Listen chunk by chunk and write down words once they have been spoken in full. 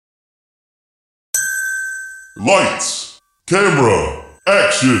Lights, camera,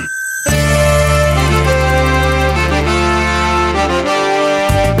 action!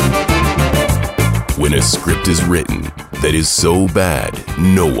 When a script is written that is so bad,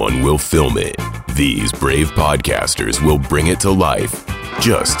 no one will film it. These brave podcasters will bring it to life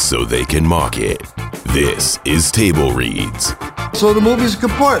just so they can mock it. This is Table Reads. So the movie's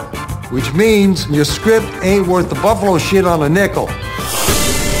kaput, which means your script ain't worth the buffalo shit on a nickel.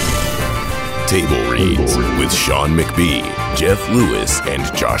 Table Reads with Sean McBee, Jeff Lewis, and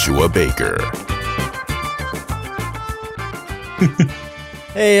Joshua Baker.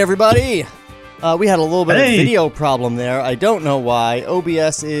 Hey, everybody. We had a little bit of video problem there. I don't know why.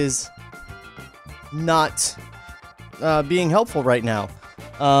 OBS is not being helpful right now.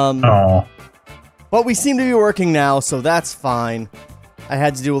 But we seem to be working now, so that's fine. I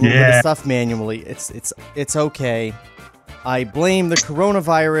had to do a little bit of stuff manually. It's okay. I blame the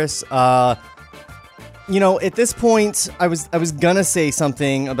coronavirus. At this point, I was gonna say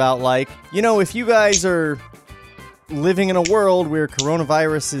something about if you guys are living in a world where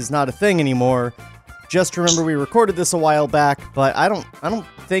coronavirus is not a thing anymore, just remember we recorded this a while back, but I don't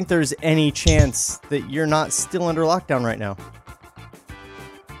think there's any chance that you're not still under lockdown right now.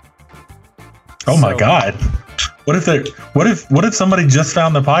 Oh my God. What if somebody just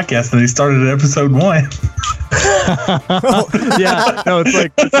found the podcast and they started at episode 1?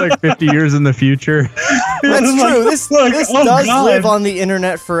 It's like 50 years in the future. That's true. This does live on the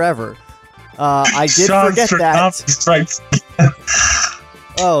internet forever. I did forget that.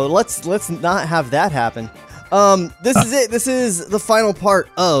 Oh, let's not have that happen. This is it. This is the final part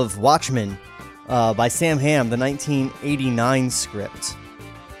of Watchmen by Sam Hamm, the 1989 script.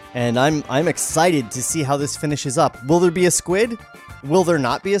 And I'm excited to see how this finishes up. Will there be a squid? Will there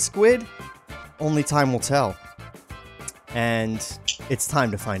not be a squid? Only time will tell. And it's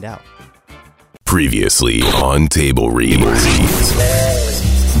time to find out. Previously on Table Reads.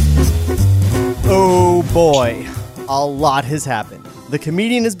 Oh boy, a lot has happened. The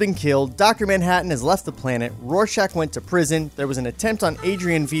comedian has been killed, Dr. Manhattan has left the planet, Rorschach went to prison, there was an attempt on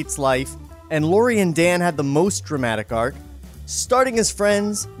Adrian Veidt's life, and Laurie and Dan had the most dramatic arc. Starting as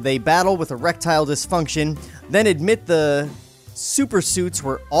friends, they battle with erectile dysfunction, then admit the super suits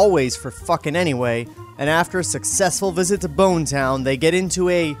were always for fucking anyway, and after a successful visit to Bone Town, they get into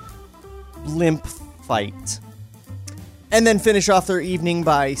a blimp fight. And then finish off their evening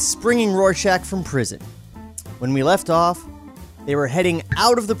by springing Rorschach from prison. When we left off, they were heading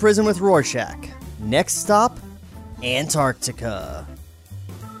out of the prison with Rorschach. Next stop, Antarctica.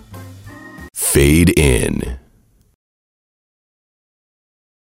 Fade in.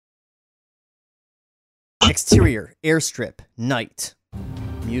 Exterior, airstrip, night.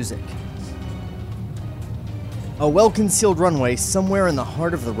 Music. A well-concealed runway somewhere in the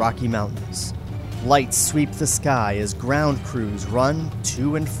heart of the Rocky Mountains. Lights sweep the sky as ground crews run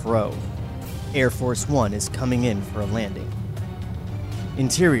to and fro. Air Force One is coming in for a landing.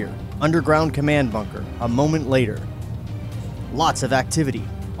 Interior, underground command bunker, a moment later. Lots of activity,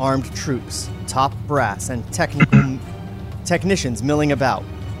 armed troops, top brass, and technicians milling about.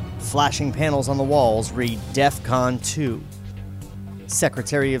 Flashing panels on the walls read DEFCON 2.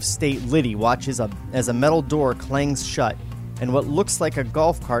 Secretary of State Liddy watches as a metal door clangs shut and what looks like a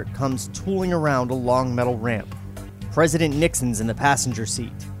golf cart comes tooling around a long metal ramp. President Nixon's in the passenger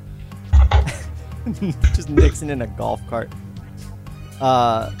seat. Just Nixon in a golf cart.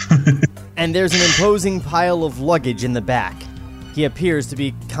 And there's an imposing pile of luggage in the back. He appears to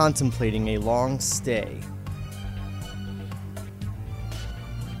be contemplating a long stay.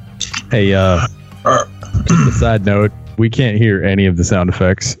 Hey, just a side note, we can't hear any of the sound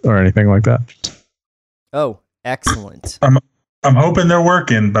effects or anything like that. Oh, excellent. I'm hoping they're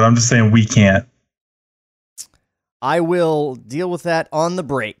working, but I'm just saying we can't. I will deal with that on the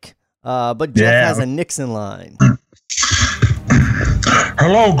break. But Jeff has a Nixon line.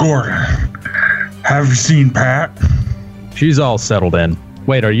 Hello, Gordon. Have you seen Pat? She's all settled in.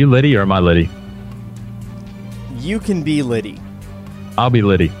 Wait, are you Liddy or am I Liddy? You can be Liddy. I'll be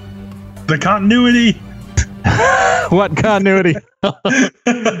Liddy. The continuity. What continuity?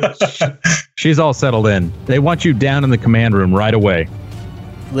 She's all settled in. They want you down in the command room right away.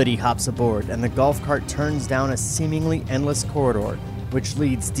 Liddy hops aboard, and the golf cart turns down a seemingly endless corridor, which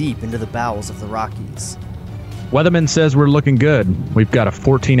leads deep into the bowels of the Rockies. Weatherman says we're looking good. We've got a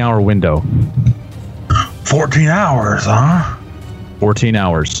 14-hour window. 14 hours, huh? 14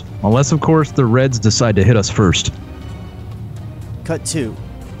 hours. Unless, of course, the Reds decide to hit us first. Cut 2.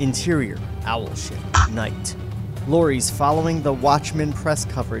 Interior, owl ship, night. Laurie's following the Watchmen press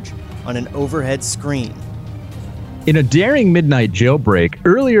coverage on an overhead screen. In a daring midnight jailbreak,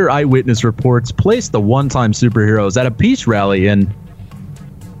 earlier eyewitness reports placed the one-time superheroes at a peace rally in...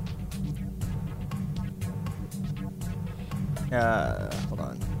 Hold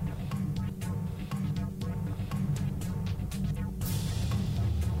on.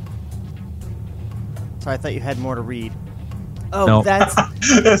 Sorry, I thought you had more to read. Oh, No. that's...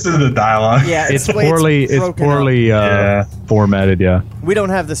 This is the dialogue. Yeah, It's the way poorly broken up. formatted, yeah. We don't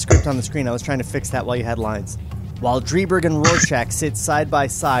have the script on the screen. I was trying to fix that while you had lines. While Dreiberg and Rorschach sit side by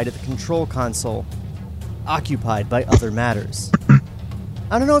side at the control console, occupied by other matters.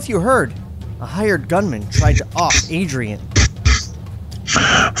 I don't know if you heard. A hired gunman tried to off Adrian.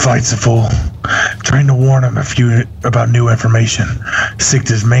 Fight's a fool. Trying to warn him about new information. Sicked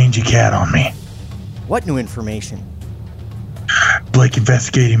his mangy cat on me. What new information? Blake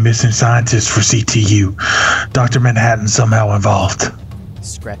investigating missing scientists for CTU. Dr. Manhattan somehow involved.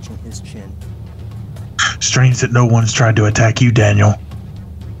 Scratching his chin. Strange that no one's tried to attack you, Daniel.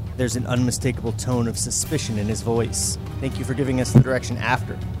 There's an unmistakable tone of suspicion in his voice. Thank you for giving us the direction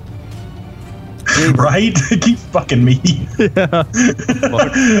after. Right? Keep fucking me. Yeah.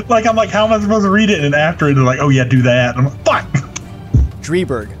 Like, I'm like, how am I supposed to read it? And after it, they're like, oh yeah, do that. I'm like, fuck.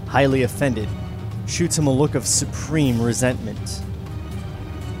 Dreiberg, highly offended, shoots him a look of supreme resentment.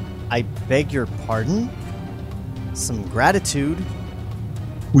 I beg your pardon? Some gratitude.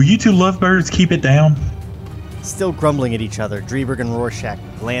 Will you two lovebirds keep it down? Still grumbling at each other, Dreiberg and Rorschach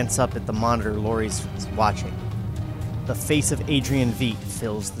glance up at the monitor Laurie's watching. The face of Adrian Veidt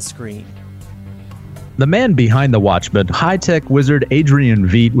fills the screen. The man behind the Watchmen, high-tech wizard Adrian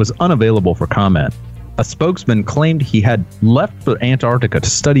Veidt, was unavailable for comment. A spokesman claimed he had left for Antarctica to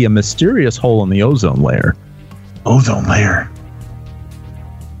study a mysterious hole in the ozone layer. Ozone layer.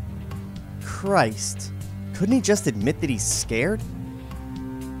 Christ. Couldn't he just admit that he's scared?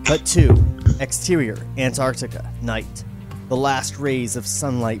 Cut 2. Exterior, Antarctica, night. The last rays of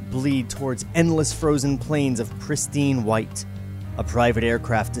sunlight bleed towards endless frozen plains of pristine white. A private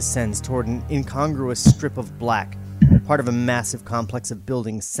aircraft descends toward an incongruous strip of black, part of a massive complex of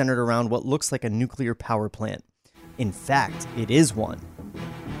buildings centered around what looks like a nuclear power plant. In fact, it is one.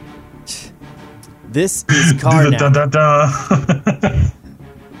 This is Karnak.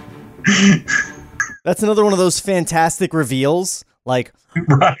 That's another one of those fantastic reveals. Like,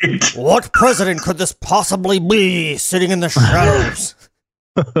 Right. what president could this possibly be sitting in the shadows?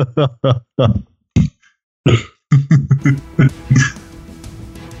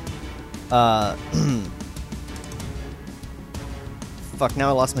 Fuck, now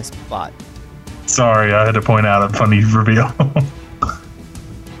I lost my spot. Sorry, I had to point out a funny reveal.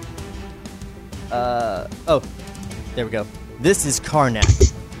 Oh, there we go. This is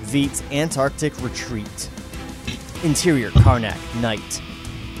Karnak, Veidt's Antarctic retreat. Interior, Karnak, night.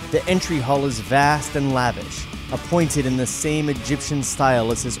 The entry hall is vast and lavish, appointed in the same Egyptian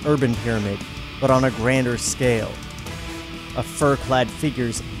style as his urban pyramid, but on a grander scale. A fur-clad figure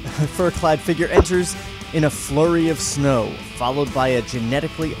enters in a flurry of snow, followed by a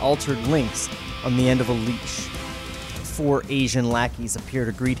genetically altered lynx on the end of a leash. 4 Asian lackeys appear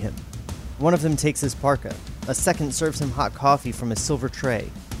to greet him. One of them takes his parka, a second serves him hot coffee from a silver tray,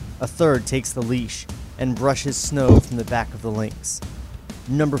 a third takes the leash and brushes snow from the back of the lynx.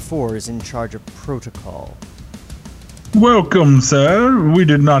 Number 4 is in charge of protocol. Welcome, sir. We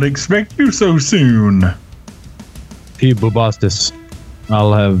did not expect you so soon. P. Bubastis,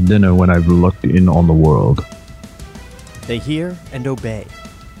 I'll have dinner when I've looked in on the world. They hear and obey.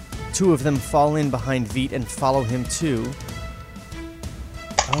 2 of them fall in behind Veidt and follow him too.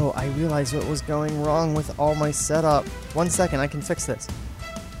 Oh, I realized what was going wrong with all my setup. 1 second, I can fix this.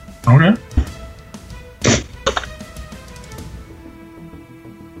 Okay.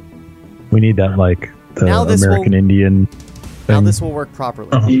 We need that, like, the Now this American will- Indian thing. Now this will work properly.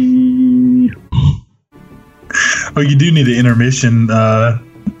 Oh, you do need an intermission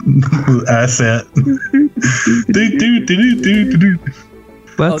asset.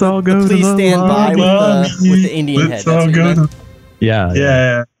 Let's all go to Please the stand by lobby. with the Indian Let's head. all That's go what you to, Yeah.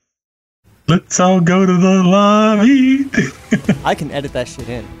 yeah. Let's all go to the lobby. I can edit that shit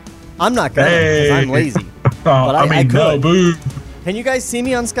in. I'm not gonna, because I'm lazy. Oh, I no, could. boo. Can you guys see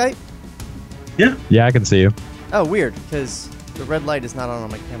me on Skype? Yeah. Yeah, I can see you. Oh, weird, because the red light is not on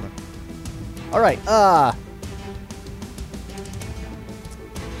my camera. Alright,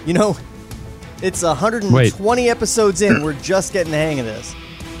 you know, it's 120 episodes in. We're just getting the hang of this.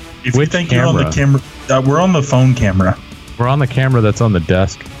 If you Which think you're on the camera, we're on the phone camera. We're on the camera that's on the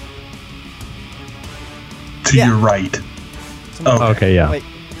desk. To Yeah. your right. Oh, okay, yeah. Wait.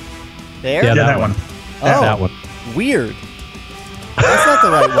 There? Yeah, Yeah, that one. Oh, That one. weird. That's not the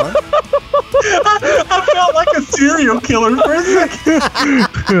right one. I felt like a serial killer for a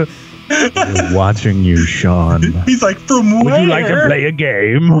second. We're watching you, Sean. He's like, from where? Would you like to play a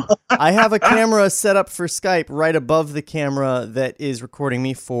game? I have a camera set up for Skype right above the camera that is recording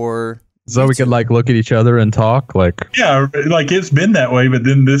me for... So we could like look at each other and talk, like Yeah, like it's been that way, but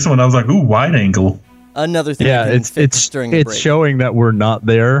then this one I was like, ooh, wide angle. Another thing. yeah, I didn't it's fix during the it's break. showing that we're not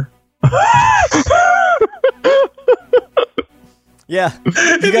there. Yeah,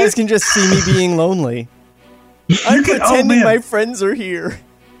 you guys can just see me being lonely. I'm can- oh, pretending man. my friends are here.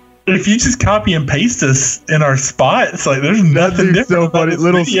 If you just copy and paste us in our spots, like there's nothing different. So about funny, this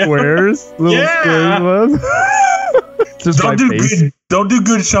little video. squares, Yeah. Just my Don't do face. good. Don't do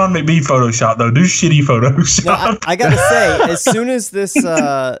good Sean McBee Photoshop though. Do shitty Photoshop. No, I gotta say, as soon as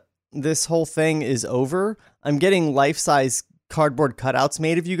this whole thing is over, I'm getting life-size cardboard cutouts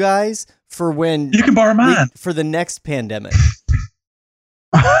made of you guys for when You can borrow mine. for the next pandemic.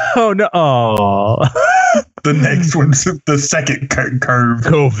 Oh no! Oh. The next one's the second curve.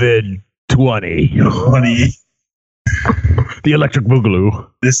 COVID 20. 20. The electric boogaloo.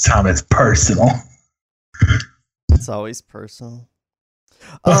 This time it's personal. It's always personal.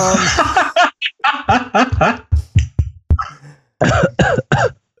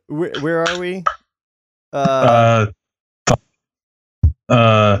 Where are we?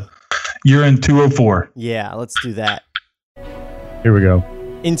 You're in 204. Yeah, let's do that. Here we go.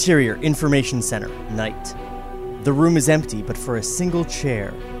 Interior Information Center, night. The room is empty but for a single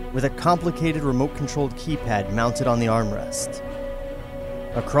chair with a complicated remote-controlled keypad mounted on the armrest.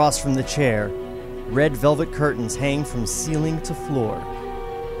 Across from the chair, red velvet curtains hang from ceiling to floor.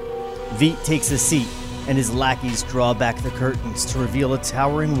 Veet takes a seat, and his lackeys draw back the curtains to reveal a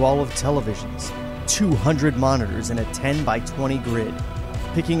towering wall of televisions, 200 monitors in a 10 by 20 grid,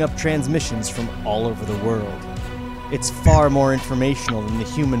 picking up transmissions from all over the world. It's far more informational than the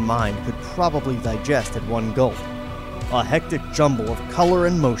human mind could probably digest at one gulp. A hectic jumble of color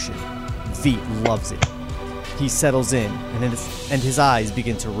and motion. Veet loves it. He settles in, and his eyes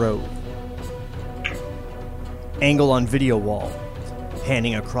begin to rove. Angle on video wall,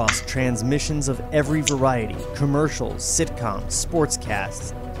 panning across transmissions of every variety, commercials, sitcoms,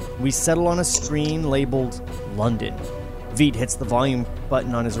 sportscasts. We settle on a screen labeled London. Veet hits the volume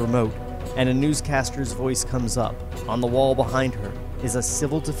button on his remote, and a newscaster's voice comes up. On the wall behind her is a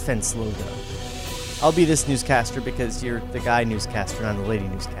civil defense logo. I'll be this newscaster because you're the guy newscaster and I'm the lady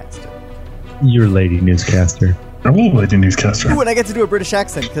newscaster. You're lady newscaster. I'm a lady newscaster. Ooh, and I get to do a British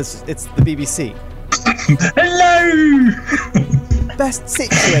accent because it's the BBC. Hello! Best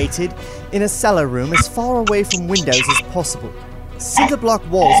situated in a cellar room as far away from windows as possible. Cinder block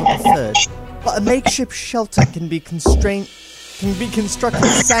walls are preferred, but a makeshift shelter can be constructed of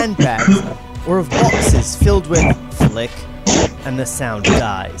sandbags or of boxes filled with flick, and the sound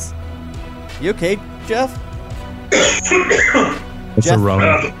dies. You okay, Jeff? It's Jeff- a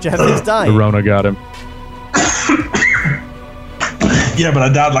Rona. Jeff is The dying. Rona got him. Yeah, but I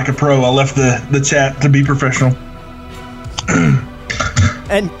died like a pro. I left the chat to be professional.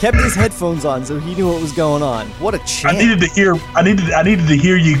 And kept his headphones on so he knew what was going on. What a champ. I needed to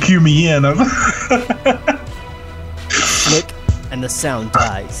hear you cue me in. Flick, and the sound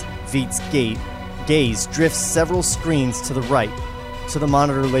dies. Veet's gaze drifts several screens to the right, to the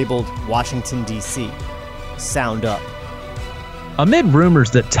monitor labeled Washington, D.C. Sound up. Amid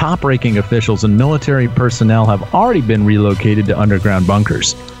rumors that top-ranking officials and military personnel have already been relocated to underground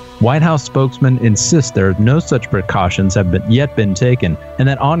bunkers, White House spokesman insists there are no such precautions have yet been taken, and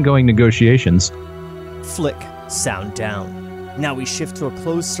that ongoing negotiations... Flick, sound down. Now we shift to a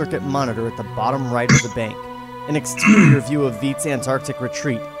closed-circuit monitor at the bottom right of the bank, an exterior view of Veet's Antarctic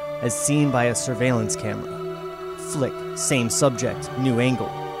retreat, as seen by a surveillance camera. Flick, same subject, new angle.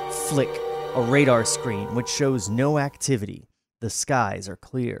 Flick, a radar screen which shows no activity. The skies are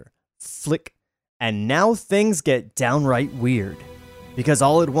clear. Flick, and now things get downright weird. Because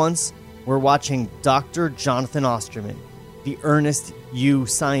all at once, we're watching Dr. Jonathan Osterman, the Ernest U.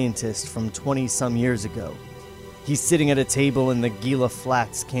 scientist from 20-some years ago. He's sitting at a table in the Gila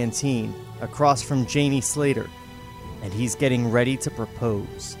Flats canteen, across from Janie Slater, and he's getting ready to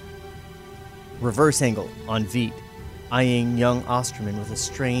propose. Reverse angle on Veet, eyeing young Osterman with a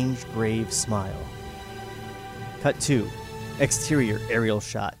strange, grave smile. Cut 2. Exterior aerial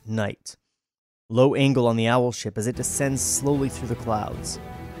shot, night. Low angle on the owl ship as it descends slowly through the clouds.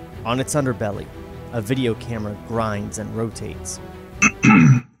 On its underbelly, a video camera grinds and rotates.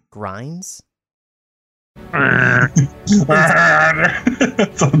 Grinds? It's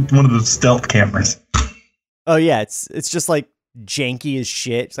on one of the stealth cameras. Oh yeah, it's just like janky as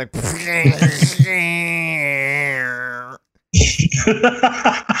shit. It's like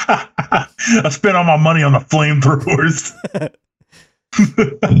I spent all my money on the flamethrowers.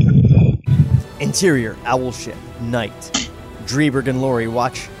 Interior, owl ship, night. Dreberg and Lori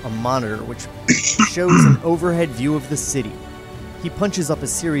watch a monitor which shows an overhead view of the city. He punches up a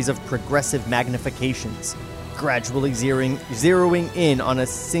series of progressive magnifications, gradually zeroing in on a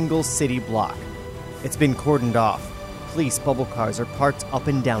single city block. It's been cordoned off. Police bubble cars are parked up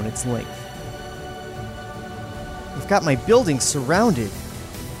and down its length. You've got my building surrounded.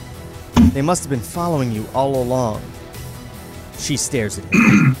 They must have been following you all along. She stares at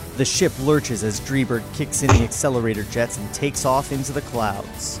him. The ship lurches as Dreberg kicks in the accelerator jets and takes off into the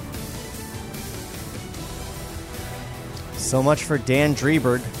clouds. So much for Dan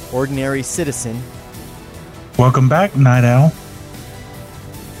Dreberg, ordinary citizen. Welcome back, Night Owl.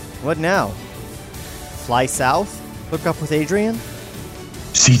 What now? Fly south? Hook up with Adrian?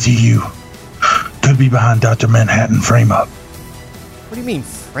 CTU. Could be behind Dr. Manhattan frame up. What do you mean,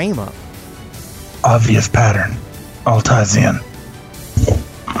 frame up? Obvious pattern. All ties in.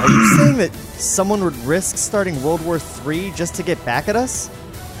 Are you saying that someone would risk starting World War III just to get back at us?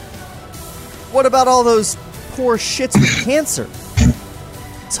 What about all those poor shits with cancer?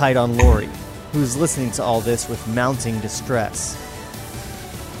 Tight on Lori, who's listening to all this with mounting distress.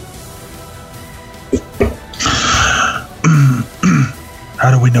 How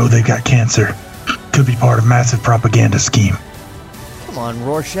do we know they got cancer? Could be part of massive propaganda scheme. Come on,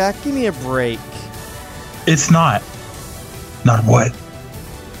 Rorschach, give me a break. It's not. Not what?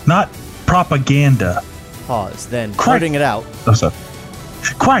 Not propaganda. Pause, then Christ. blurting it out. Oh, sorry.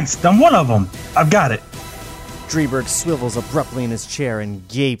 Christ, I'm one of them. I've got it. Dreberg swivels abruptly in his chair and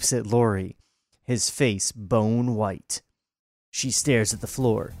gapes at Lori, his face bone white. She stares at the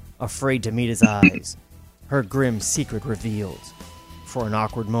floor, afraid to meet his eyes, her grim secret revealed. For an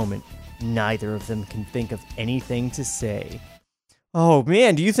awkward moment, neither of them can think of anything to say. Oh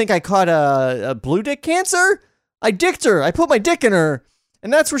man, do you think I caught a blue dick cancer? I dicked her. I put my dick in her,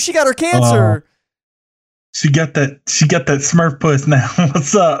 and that's where she got her cancer. She got that Smurf puss now.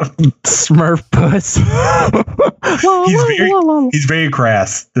 What's up? Smurf puss. He's very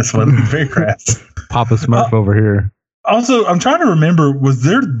crass. This one, he's very crass. Papa Smurf over here. Also, I'm trying to remember, was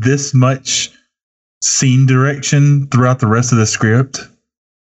there this much scene direction throughout the rest of the script?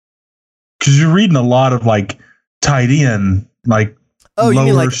 Because you're reading a lot of like tied in, like you lower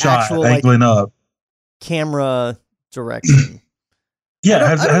mean like shot, actual angling like, up. Camera direction. Yeah,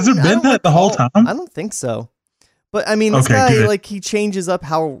 has there been that the whole time? I don't think so. But I mean, this Okay, guy, good. like, he changes up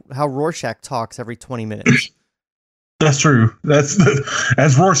how Rorschach talks every 20 minutes. That's true. As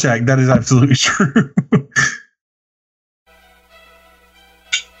Rorschach, that is absolutely true.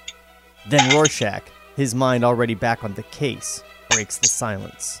 Then Rorschach, his mind already back on the case, breaks the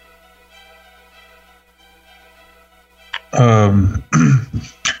silence.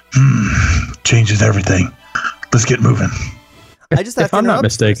 Changes everything. Let's get moving. I just have If to I'm not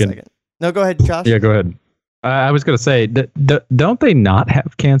interrupt for a mistaken. second. No, go ahead, Josh. Yeah, go ahead. I was going to say, don't they not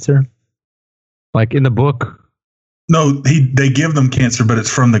have cancer? Like in the book? No, they give them cancer, but it's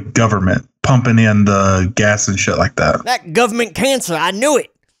from the government pumping in the gas and shit like that. That government cancer, I knew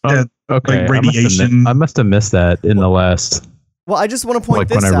it. Yeah, Okay, like radiation. I must have missed that in the last, Well, I just want to point like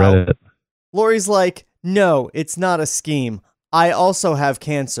this when I out. read it. Lori's like, no, it's not a scheme. I also have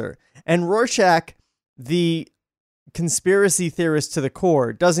cancer. And Rorschach, the conspiracy theorist to the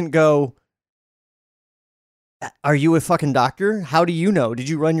core, doesn't go, are you a fucking doctor? How do you know? Did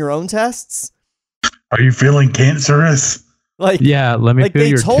you run your own tests? Are you feeling cancerous? Like, Yeah, let me like feel they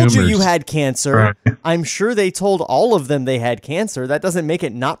your told tumors. you had cancer. Right. I'm sure they told all of them they had cancer. That doesn't make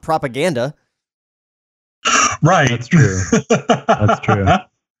it not propaganda. Right. That's true. That's true.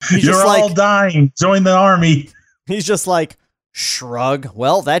 He's You're just all like, dying. Join the army. he's just like, shrug.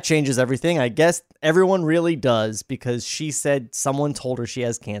 Well, that changes everything. I guess everyone really does because she said someone told her she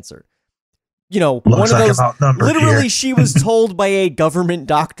has cancer. You know, one Looks of like those. I'm outnumbered Literally, here. she was told by a government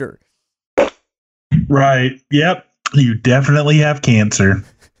doctor. Right. Yep. You definitely have cancer.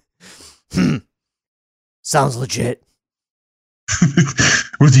 Sounds legit.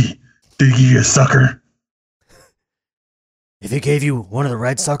 Did he give you a sucker? If he gave you one of the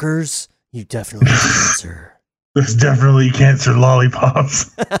red suckers, you definitely have cancer. There's definitely cancer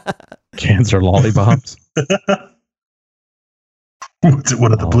lollipops. Cancer lollipops. What's it?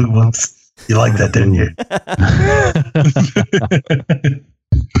 One of the blue ones. You like that, didn't you?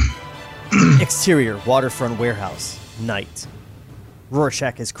 Exterior waterfront warehouse. Night.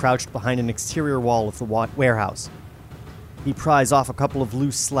 Rorschach is crouched behind an exterior wall of the warehouse. He pries off a couple of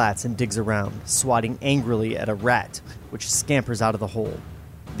loose slats and digs around, swatting angrily at a rat, which scampers out of the hole.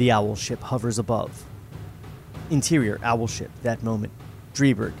 The owl ship hovers above. Interior owl ship, that moment.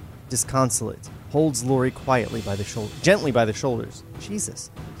 Dreberg, disconsolate, holds Lori quietly by the shoulder, gently by the shoulders.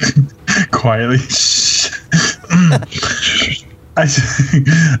 Jesus. Quietly.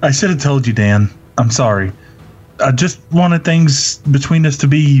 I should have told you, Dan. I'm sorry. I just wanted things between us to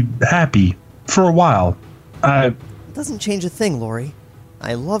be happy for a while. It doesn't change a thing, Lori.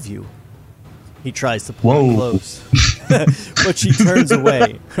 I love you. He tries to pull her close, but she turns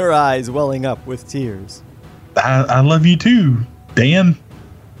away, her eyes welling up with tears. I love you too, Dan.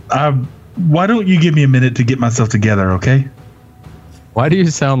 Why don't you give me a minute to get myself together, okay? Why do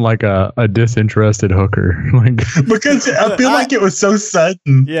you sound like a disinterested hooker? Because I feel like it was so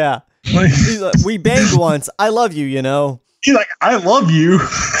sudden. Yeah. He's like, we banged once. I love you, you know. He's like, I love you.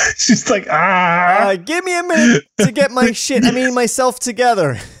 She's like, give me a minute to get myself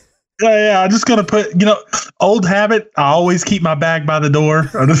together. Yeah, I'm just going to put, old habit. I always keep my bag by the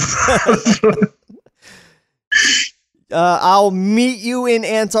door. I'll meet you in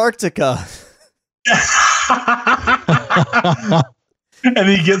Antarctica. And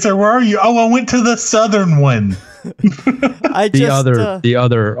he gets her, where are you? Oh, I went to the southern one. The other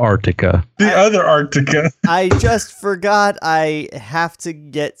Arctica. The other Arctica. I just forgot I have to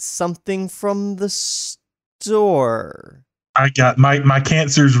get something from the store. I got my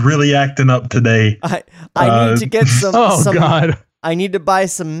cancer's really acting up today. I need to get some. God! I need to buy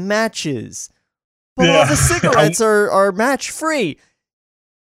some matches. But all the cigarettes are match free.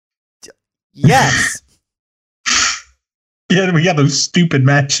 Yes. Yeah, we got those stupid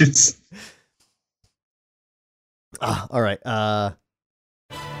matches. All right.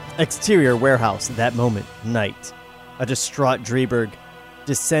 Exterior warehouse. That moment, night. A distraught Drieberg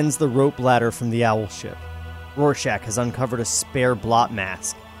descends the rope ladder from the owl ship. Rorschach has uncovered a spare blot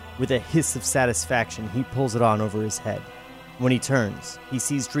mask. With a hiss of satisfaction, he pulls it on over his head. When he turns, he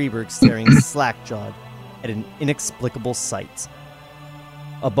sees Drieberg staring slack-jawed at an inexplicable sight.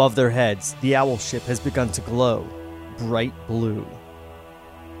 Above their heads, the owl ship has begun to glow, bright blue.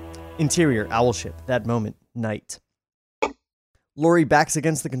 Interior, owl ship. That moment, night. Lori backs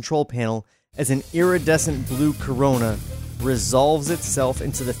against the control panel as an iridescent blue corona resolves itself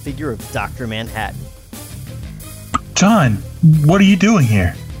into the figure of Dr. Manhattan. John, what are you doing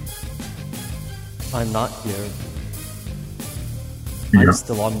here? I'm not here. Yeah. I'm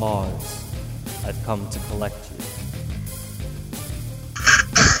still on Mars. I've come to collect you.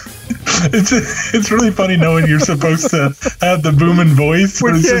 It's really funny knowing you're supposed to have the booming voice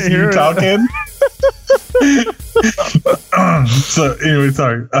when it's just you talking. So anyway,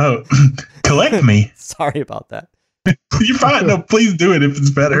 sorry. Oh, collect me. Sorry about that. You're fine. No, please do it if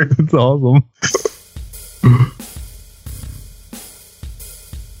it's better. It's awesome.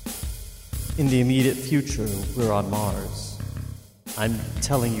 In the immediate future, we're on Mars. I'm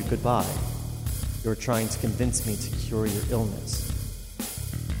telling you goodbye. You're trying to convince me to cure your illness.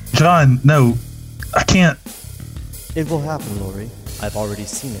 John, no, I can't. It will happen, Lori. I've already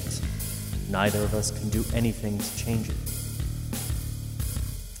seen it. Neither of us can do anything to change it.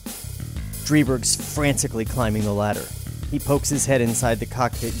 Drieberg's frantically climbing the ladder. He pokes his head inside the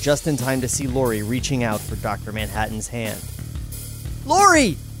cockpit just in time to see Lori reaching out for Dr. Manhattan's hand.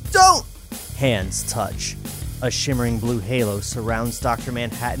 Lori! Don't! Hands touch. A shimmering blue halo surrounds Dr.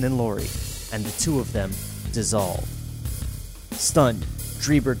 Manhattan and Lori, and the two of them dissolve. Stunned,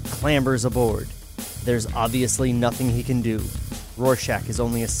 Drieberg clambers aboard. There's obviously nothing he can do. Rorschach is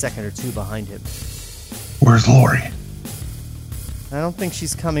only a second or two behind him. Where's Lori? I don't think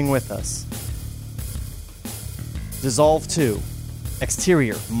she's coming with us. Dissolve 2.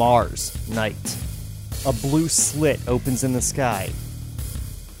 Exterior, Mars, night. A blue slit opens in the sky,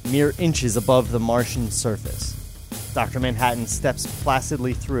 mere inches above the Martian surface. Dr. Manhattan steps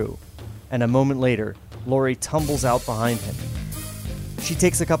placidly through, and a moment later, Lori tumbles out behind him. She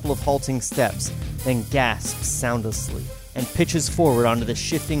takes a couple of halting steps, then gasps soundlessly, and pitches forward onto the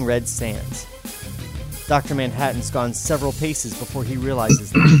shifting red sands. Dr. Manhattan's gone several paces before he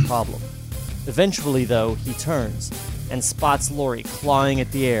realizes there's a problem. Eventually, though, he turns and spots Lori clawing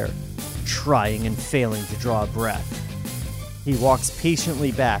at the air, trying and failing to draw a breath. He walks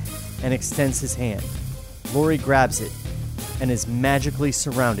patiently back and extends his hand. Lori grabs it and is magically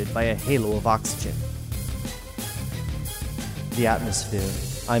surrounded by a halo of oxygen. The atmosphere.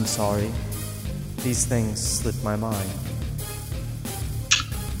 I'm sorry. These things slip my mind.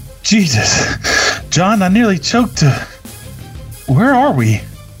 Jesus. John, I nearly choked. Where are we?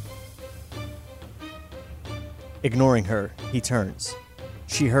 Ignoring her, he turns.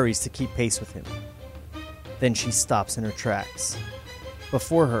 She hurries to keep pace with him. Then she stops in her tracks.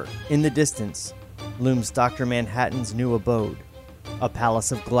 Before her, in the distance, looms Dr. Manhattan's new abode. A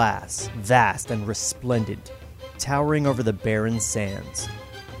palace of glass, vast and resplendent, towering over the barren sands.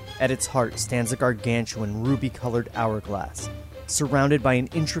 At its heart stands a gargantuan ruby-colored hourglass, surrounded by an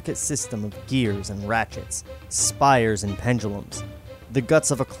intricate system of gears and ratchets, spires and pendulums, the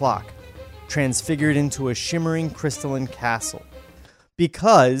guts of a clock, transfigured into a shimmering crystalline castle.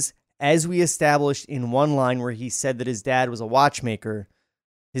 Because, as we established in one line where he said that his dad was a watchmaker,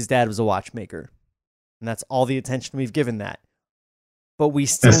 his dad was a watchmaker. And that's all the attention we've given that. But we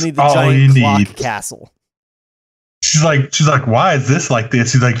still need the giant clock castle. She's like, why is this like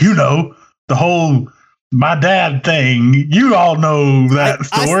this? He's like, the whole my dad thing. You all know that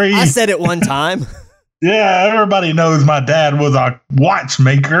story. I said it one time. Yeah, everybody knows my dad was a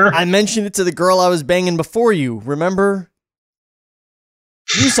watchmaker. I mentioned it to the girl I was banging before you, remember?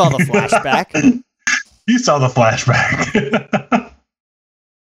 You saw the flashback. You saw the flashback.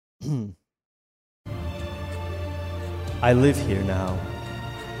 I live here now.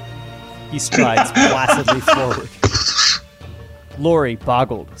 He strides placidly forward. Lori,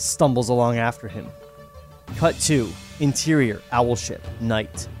 boggled, stumbles along after him. Cut 2. Interior, owl ship,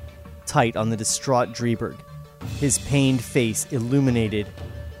 night. Tight on the distraught Dreberg, his pained face illuminated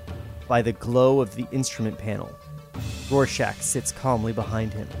by the glow of the instrument panel. Rorschach sits calmly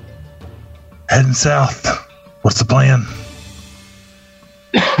behind him. Heading south. What's the plan?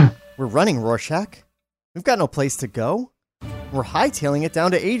 We're running, Rorschach. We've got no place to go. We're hightailing it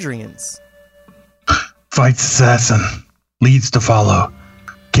down to Adrian's. Fights assassin. Leads to follow.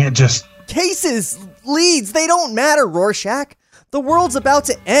 Can't just... Cases! Leads! They don't matter, Rorschach! The world's about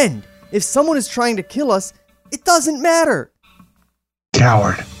to end. If someone is trying to kill us, it doesn't matter.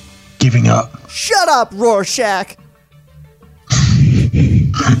 Coward. Giving up. Shut up, Rorschach!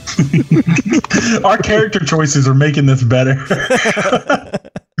 Our character choices are making this better.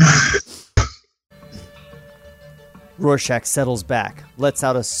 Rorschach settles back, lets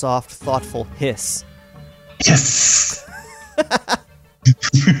out a soft, thoughtful hiss. Yes!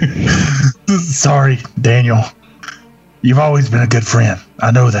 Sorry, Daniel. You've always been a good friend.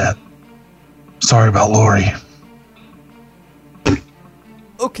 I know that. Sorry about Lori.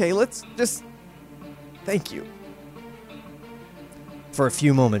 Okay, let's just... Thank you. For a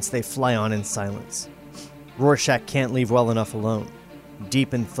few moments, they fly on in silence. Rorschach can't leave well enough alone.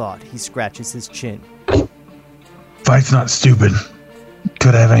 Deep in thought, he scratches his chin. Fight's not stupid.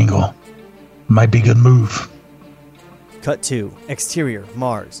 Could have angle. Might be good move. Cut 2. Exterior,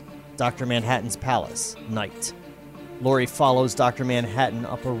 Mars. Dr. Manhattan's palace, night. Lori follows Dr. Manhattan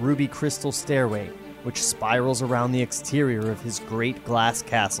up a ruby crystal stairway, which spirals around the exterior of his great glass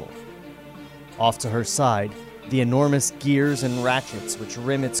castle. Off to her side, the enormous gears and ratchets which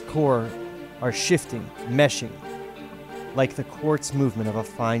rim its core are shifting, meshing, like the quartz movement of a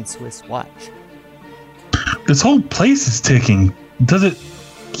fine Swiss watch. This whole place is ticking. Does it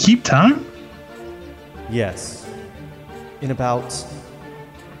keep time? Yes. In about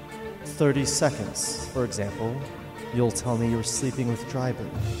 30 seconds, for example, you'll tell me you're sleeping with Dryburn.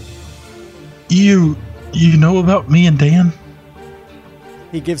 You know about me and Dan?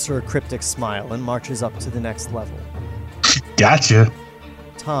 He gives her a cryptic smile and marches up to the next level. Gotcha.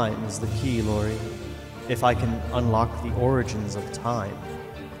 Time is the key, Lori. If I can unlock the origins of time,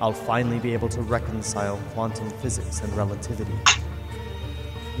 I'll finally be able to reconcile quantum physics and relativity.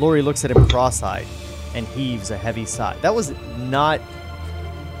 Lori looks at him cross-eyed and heaves a heavy sigh. That was not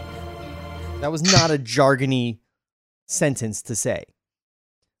a jargony sentence to say.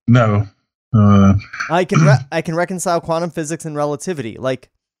 No. I can reconcile quantum physics and relativity. Like,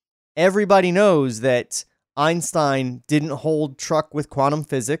 everybody knows that Einstein didn't hold truck with quantum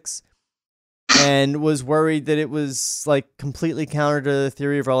physics and was worried that it was like completely counter to the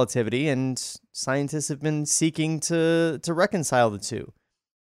theory of relativity, and scientists have been seeking to reconcile the two.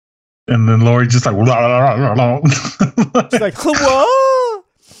 And then Lori just like, She's like, what?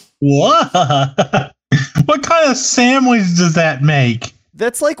 What? What kind of sandwich does that make?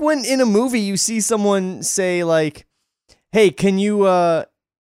 That's like when in a movie you see someone say like, "Hey, can you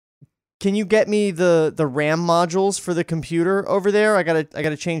get me the RAM modules for the computer over there? I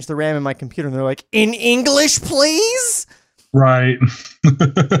gotta change the RAM in my computer." And they're like, "In English, please?" Right.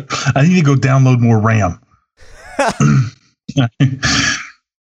 I need to go download more RAM.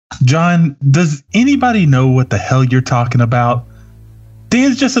 John, does anybody know what the hell you're talking about?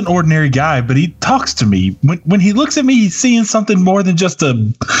 Dan's just an ordinary guy, but he talks to me. When he looks at me, he's seeing something more than just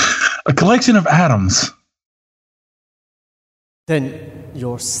a collection of atoms. Then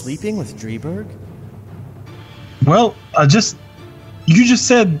you're sleeping with Dreberg? Well, you just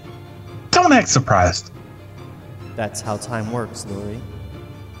said, don't act surprised. That's how time works, Lori.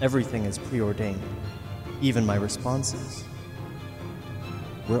 Everything is preordained. Even my responses.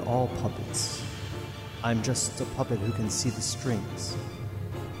 We're all puppets. I'm just a puppet who can see the strings.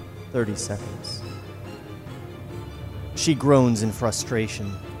 30 seconds. She groans in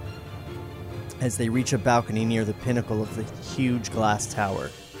frustration as they reach a balcony near the pinnacle of the huge glass tower.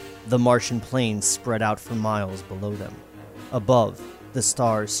 The Martian plains spread out for miles below them. Above, the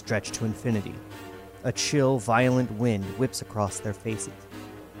stars stretch to infinity. A chill, violent wind whips across their faces.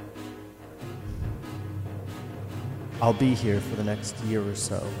 I'll be here for the next year or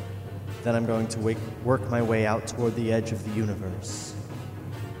so. Then I'm going to work my way out toward the edge of the universe.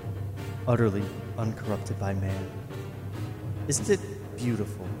 Utterly uncorrupted by man. Isn't it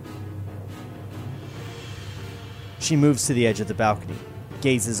beautiful? She moves to the edge of the balcony,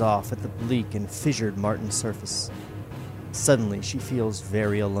 gazes off at the bleak and fissured Martian surface. Suddenly, she feels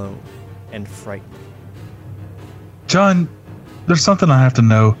very alone and frightened. John, there's something I have to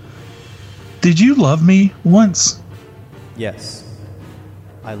know. Did you love me once? Yes,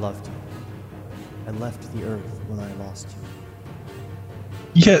 I loved you. I left the Earth when I lost you.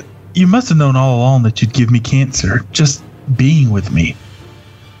 Yet, you must have known all along that you'd give me cancer, just being with me.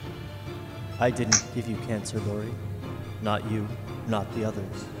 I didn't give you cancer, Lori. Not you, not the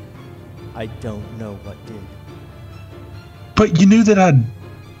others. I don't know what did. But you knew that I'd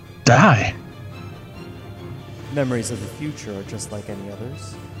die. Memories of the future are just like any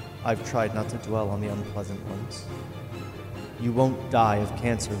others. I've tried not to dwell on the unpleasant ones. You won't die of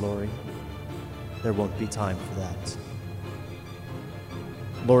cancer, Lori. There won't be time for that.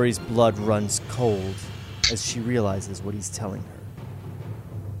 Lori's blood runs cold as she realizes what he's telling her.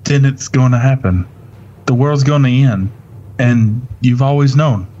 Then it's going to happen. The world's going to end. And you've always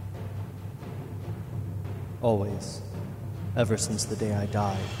known. Always. Ever since the day I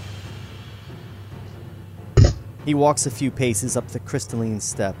died. He walks a few paces up the crystalline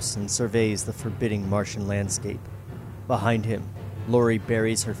steps and surveys the forbidding Martian landscape. Behind him, Lori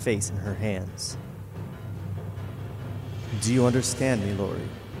buries her face in her hands. Do you understand me, Lori?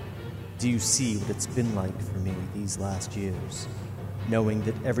 Do you see what it's been like for me these last years? Knowing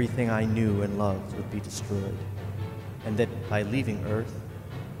that everything I knew and loved would be destroyed. And that by leaving Earth,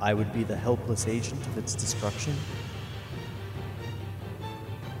 I would be the helpless agent of its destruction?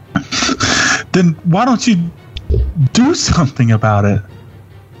 Then why don't you do something about it?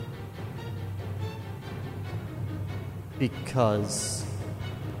 Because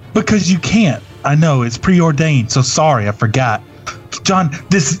you can't. I know, it's preordained, so sorry, I forgot. John,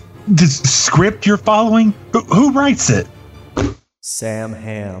 this script you're following, who writes it? Sam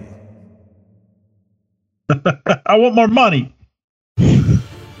Hamm. I want more money.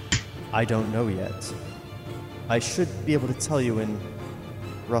 I don't know yet. I should be able to tell you in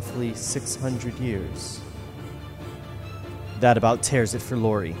roughly 600 years. That about tears it for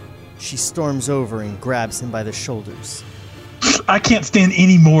Lori. She storms over and grabs him by the shoulders. I can't stand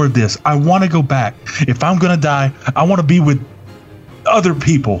any more of this. I want to go back. If I'm going to die, I want to be with other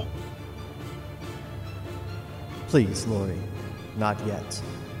people. Please, Lori, not yet.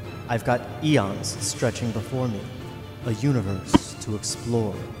 I've got eons stretching before me, a universe to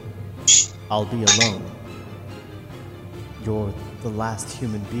explore. I'll be alone. You're the last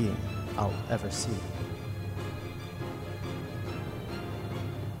human being I'll ever see.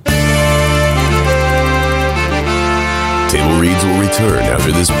 Table Reads will return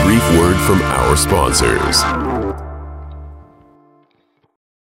after this brief word from our sponsors.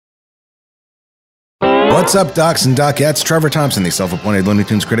 What's up, docs and docettes? Trevor Thompson, the self-appointed Looney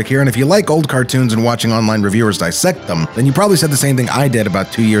Tunes critic here, and if you like old cartoons and watching online reviewers dissect them, then you probably said the same thing I did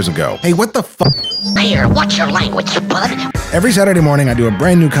about 2 years ago. Hey, what the fuck? Here, watch your language, bud. Every Saturday morning, I do a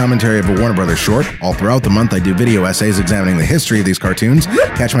brand new commentary of a Warner Brothers short. All throughout the month, I do video essays examining the history of these cartoons.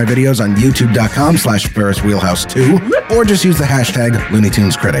 Catch my videos on youtube.com/FerrisWheelhouse2, or just use the hashtag Looney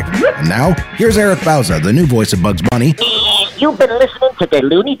Tunes Critic. And now, here's Eric Bauza, the new voice of Bugs Bunny. You've been listening to the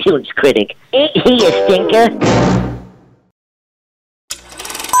Looney Tunes Critic. Ain't he a stinker?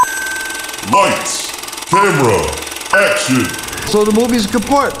 Lights, camera, action. So the movie's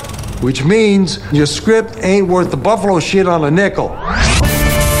kaput, which means your script ain't worth the buffalo shit on a nickel.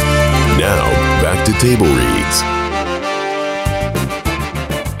 Now, back to Table Reads.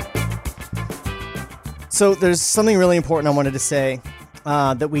 So there's something really important I wanted to say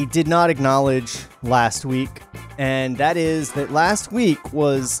that we did not acknowledge last week, and that is that last week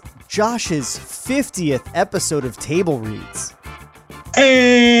was Josh's 50th episode of Table Reads.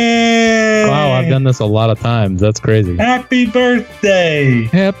 Hey! Wow, I've done this a lot of times. That's crazy. Happy birthday!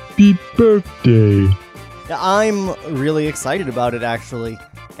 Happy birthday. I'm really excited about it, actually.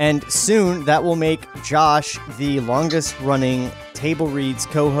 And soon, that will make Josh the longest-running Table Reads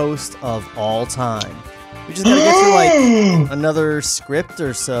co-host of all time. We just gotta get through, like, another script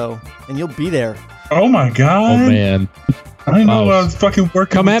or so, and you'll be there. Oh my god! Oh man. I didn't know I was fucking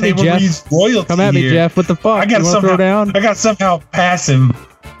working Come with at me, Table Jeff. Reed's royalty Come at me, here. Jeff. What the fuck? I got You wanna throw down? somehow pass him.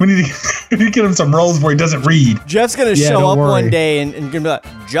 We need to get him some roles where he doesn't read. Jeff's gonna Yeah, show don't up worry. one day and gonna be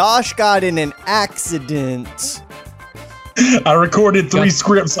like, Josh got in an accident. I recorded 3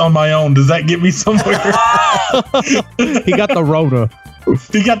 scripts on my own. Does that get me somewhere? He got the Rona.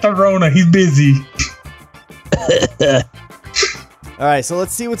 He got the Rona. He's busy. All right, so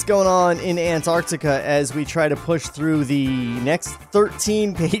let's see what's going on in Antarctica as we try to push through the next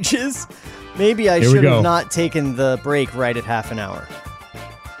 13 pages. Maybe I Here we should have go. not taken the break right at half an hour.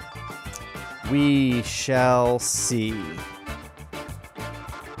 We shall see.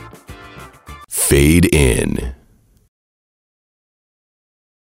 Fade in.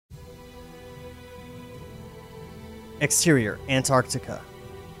 Exterior, Antarctica.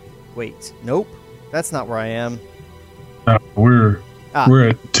 Wait, nope. That's not where I am. We're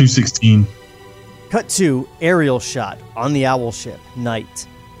at 216. Cut to aerial shot on the owl ship, night.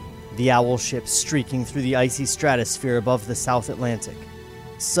 The owl ship streaking through the icy stratosphere above the South Atlantic.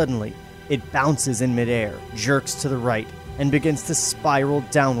 Suddenly, it bounces in midair, jerks to the right, and begins to spiral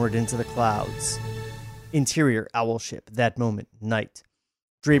downward into the clouds. Interior owl ship, that moment, night.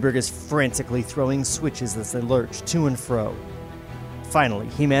 Dreiberg is frantically throwing switches as they lurch to and fro. Finally,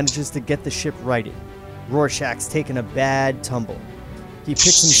 he manages to get the ship righted. Rorschach's taken a bad tumble. He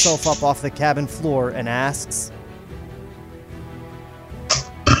picks himself up off the cabin floor and asks,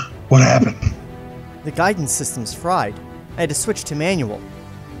 What happened? "The guidance system's fried. I had to switch to manual.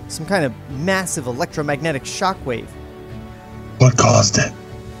 Some kind of massive electromagnetic shockwave. What caused it?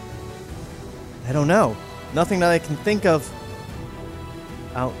 I don't know. Nothing that I can think of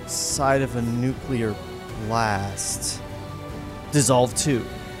outside of a nuclear blast." Dissolve 2.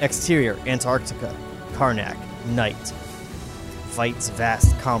 Exterior, Antarctica. Karnak, night. Vite's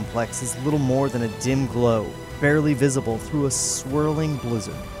vast complex is little more than a dim glow, barely visible through a swirling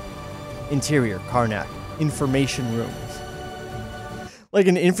blizzard. Interior, Karnak. Information room. Like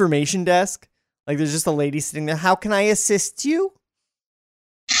an information desk? Like there's just a lady sitting there. "How can I assist you?"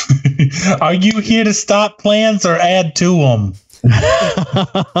 Are you here to stop plans or add to them?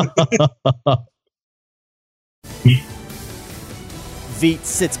 Vite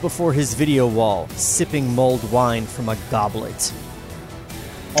sits before his video wall, sipping mulled wine from a goblet.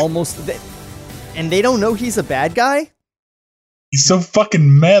 And they don't know he's a bad guy? He's so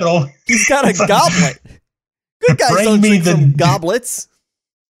fucking metal. He's got a goblet. Good guys Bring don't me drink the- from goblets.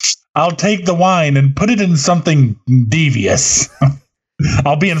 I'll take the wine and put it in something devious.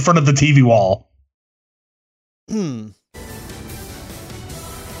 I'll be in front of the TV wall.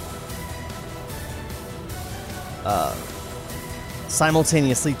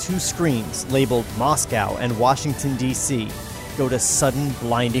 Simultaneously, 2 screens labeled Moscow and Washington, D.C. go to sudden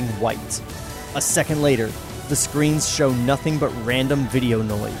blinding white. A second later, the screens show nothing but random video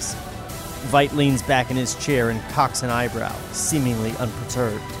noise. Vite leans back in his chair and cocks an eyebrow, seemingly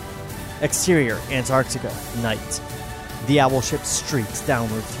unperturbed. Exterior, Antarctica, night. The owl ship streaks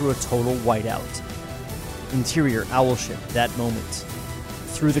downward through a total whiteout. Interior owl ship, that moment.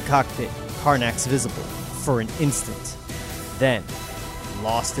 Through the cockpit, Karnak's visible for an instant. Then,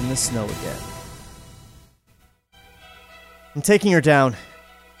 lost in the snow again. "I'm taking her down.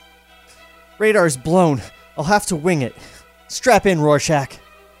 Radar's blown. I'll have to wing it. Strap in, Rorschach."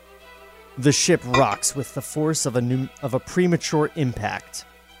 The ship rocks with the force of a premature impact.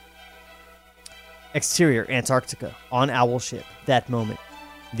 Exterior, Antarctica, on owl ship, that moment.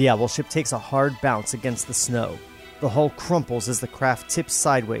 The owl ship takes a hard bounce against the snow. The hull crumples as the craft tips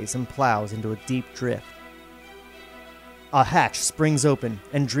sideways and plows into a deep drift. A hatch springs open,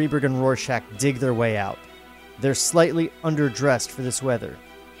 and Dreiberg and Rorschach dig their way out. They're slightly underdressed for this weather.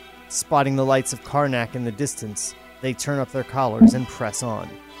 Spotting the lights of Karnak in the distance, they turn up their collars and press on.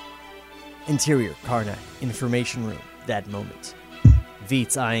 Interior, Karnak, information room, that moment.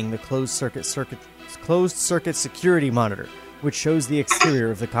 Vite's eyeing the closed circuit security monitor, which shows the exterior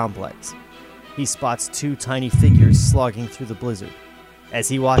of the complex. He spots 2 tiny figures slogging through the blizzard. As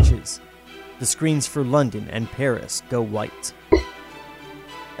he watches, the screens for London and Paris go white.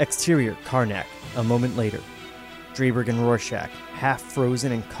 Exterior, Karnak, a moment later. Dreiberg and Rorschach, half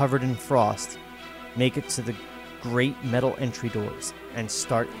frozen and covered in frost, make it to the great metal entry doors and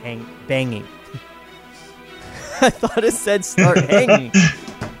start banging. I thought it said start hanging.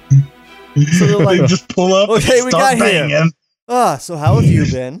 So they're like, They just pull up "Okay, and we start got here." banging. So how have you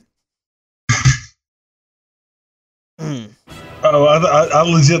been? Oh, I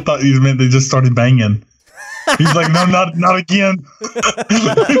legit thought you meant they just started banging. He's like, no, not again.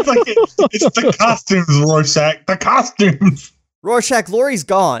 It's like it's the costumes, Rorschach. The costumes. Rorschach, Lori's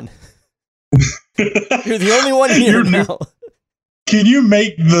gone. You're the only one here now. Can you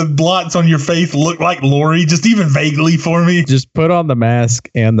make the blots on your face look like Lori, just even vaguely for me? Just put on the mask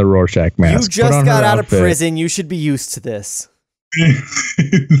and the Rorschach mask. You just got out of prison. You should be used to this.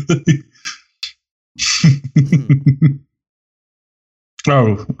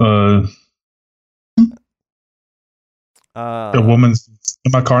 A woman's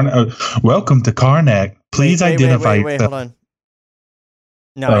my Karnak. Welcome to Karnak. Please identify yourself. Wait, hold on.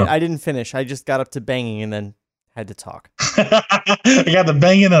 No, I didn't finish. I just got up to banging and then had to talk. I got the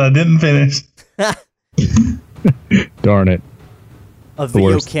banging and I didn't finish. Darn it. A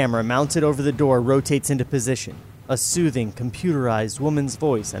video camera mounted over the door rotates into position. A soothing, computerized woman's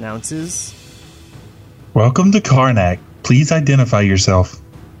voice announces, Welcome to Karnak. Please identify yourself.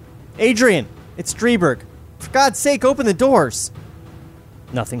 Adrian, it's Drieberg. For God's sake, open the doors.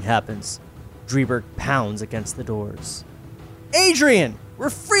 Nothing happens. Drieberg pounds against the doors. Adrian, we're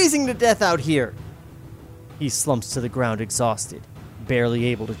freezing to death out here. He slumps to the ground exhausted, barely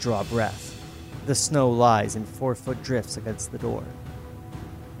able to draw breath. The snow lies in 4-foot drifts against the door.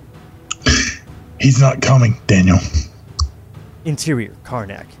 He's not coming, Daniel. Interior,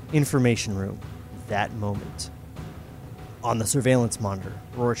 Karnak. Information room. That moment. On the surveillance monitor,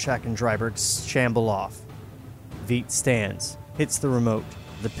 Rorschach and Drieberg shamble off. Veet stands, hits the remote.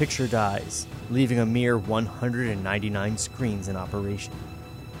 The picture dies, leaving a mere 199 screens in operation.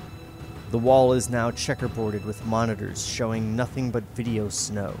 The wall is now checkerboarded with monitors showing nothing but video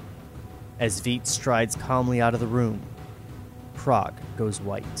snow. As Veet strides calmly out of the room, Prague goes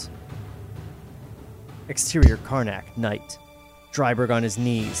white. Exterior Karnak, night. Drieberg on his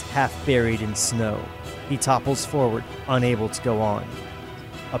knees, half buried in snow. He topples forward, unable to go on.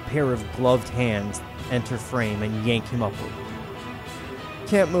 A pair of gloved hands enter frame and yank him upward.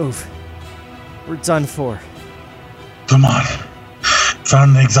 Can't move. We're done for. Come on.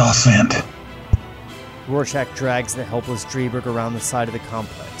 Found an exhaust vent. Rorschach drags the helpless Drieberg around the side of the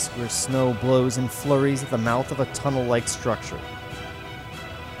complex, where snow blows in flurries at the mouth of a tunnel-like structure.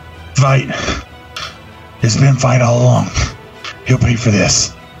 Fight. It's been fight all along. He'll pay for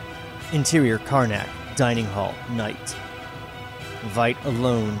this. Interior Karnak, dining hall, night. Veit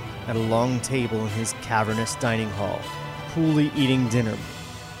alone at a long table in his cavernous dining hall, coolly eating dinner.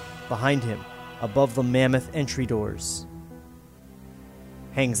 Behind him, above the mammoth entry doors,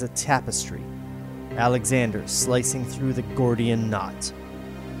 hangs a tapestry, Alexander slicing through the Gordian knot.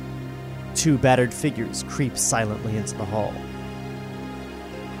 2 battered figures creep silently into the hall.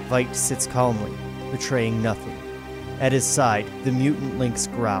 Veit sits calmly, betraying nothing. At his side, the mutant lynx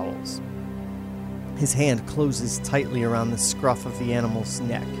growls. His hand closes tightly around the scruff of the animal's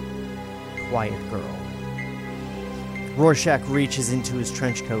neck. Quiet girl. Rorschach reaches into his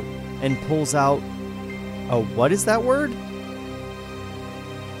trench coat and pulls out... what is that word?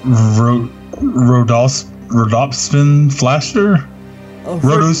 Rhodopsin flasher?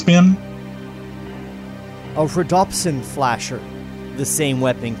 Rotospin? A Rhodopsin flasher. The same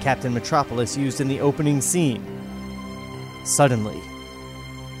weapon Captain Metropolis used in the opening scene. Suddenly...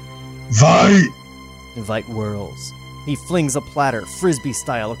 Veit! Veit whirls. He flings a platter, frisbee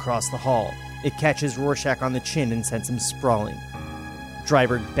style, across the hall. It catches Rorschach on the chin and sends him sprawling.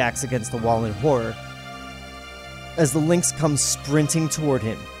 Drieberg backs against the wall in horror as the lynx comes sprinting toward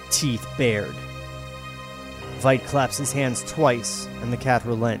him, teeth bared. Veit claps his hands twice, and the cat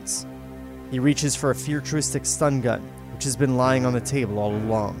relents. He reaches for a futuristic stun gun, which has been lying on the table all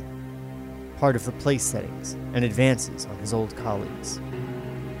along, part of the place settings, and advances on his old colleagues.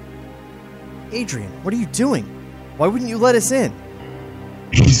 Adrian, what are you doing? Why wouldn't you let us in?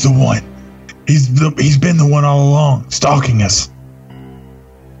 He's the one. He's been the one all along, stalking us.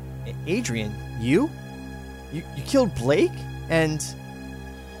 Adrian, you? You killed Blake? And...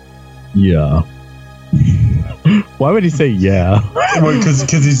 Yeah. Why would he say yeah? Because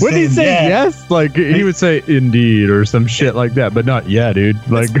he's Would he say yes? Like, he would say indeed or some shit like that, but not yeah, dude.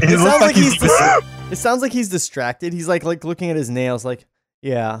 Like, it sounds like he's distracted. He's like looking at his nails like,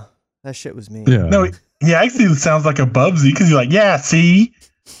 yeah, that shit was me. Yeah. No, he actually sounds like a Bubsy because he's like, yeah, see?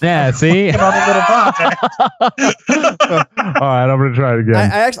 Yeah, see? On a little project. All right, I'm going to try it again.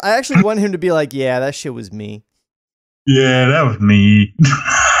 I actually want him to be like, yeah, that shit was me. Yeah, that was me.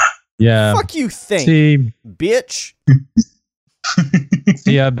 Yeah. Fuck you think, See, bitch.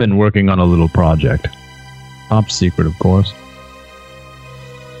 See, I've been working on a little project. Top secret, of course.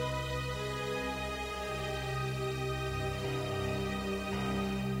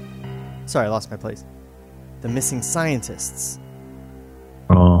 Sorry, I lost my place. The missing scientists.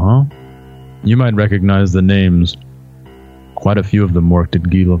 Uh-huh. You might recognize the names. Quite a few of them worked at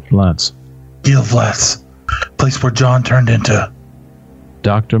Gila Flats. Gila Flats. Place where John turned into...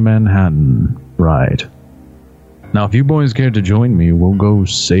 Dr. Manhattan, Right. Now, if you boys care to join me, we'll go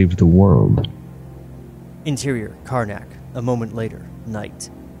save the world. Interior, Karnak. A moment later, night.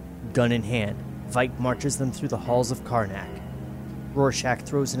 Gun in hand, Veidt marches them through the halls of Karnak. Rorschach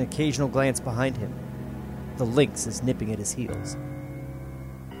throws an occasional glance behind him. The lynx is nipping at his heels.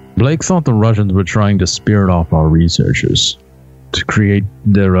 Blake thought the Russians were trying to spirit off our researchers to create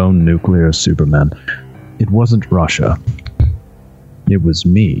their own nuclear superman. It wasn't Russia. It was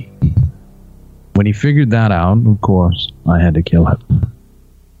me. When he figured that out, of course, I had to kill him.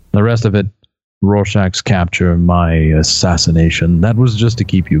 The rest of it, Rorschach's capture, my assassination, that was just to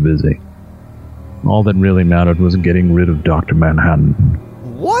keep you busy. All that really mattered was getting rid of Dr. Manhattan.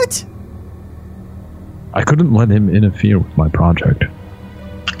 What? I couldn't let him interfere with my project.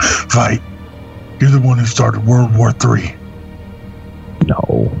 Veidt, you're the one who started World War III.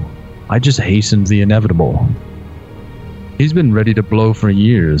 No, I just hastened the inevitable. He's been ready to blow for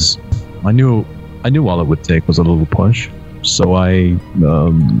years. I knew all it would take was a little push, so I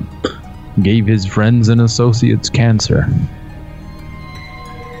gave his friends and associates cancer.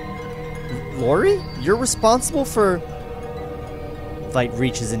 Lori? You're responsible for... Veidt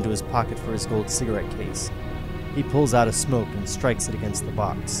reaches into his pocket for his gold cigarette case. He pulls out a smoke and strikes it against the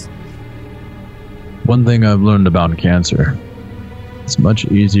box. One thing I've learned about cancer: it's much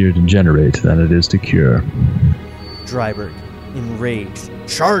easier to generate than it is to cure. Dryberg, enraged,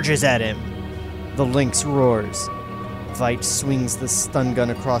 charges at him. The lynx roars. Veidt swings the stun gun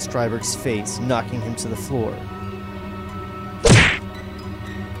across Dryberg's face, knocking him to the floor.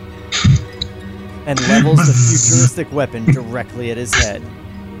 And levels the futuristic weapon directly at his head.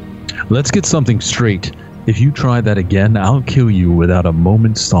 Let's get something straight. If you try that again, I'll kill you without a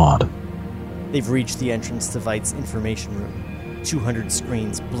moment's thought. They've reached the entrance to Veidt's information room. 200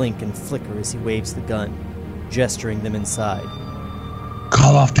 screens blink and flicker as he waves the gun, gesturing them inside.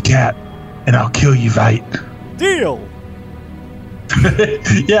 Call off the cat, and I'll kill you, Veidt. Deal!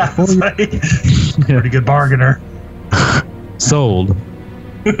 Yeah, that's right. Pretty good bargainer. Sold.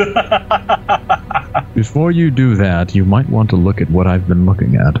 Before you do that, you might want to look at what I've been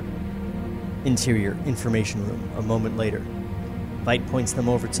looking at. Interior, information room, a moment later. Veidt points them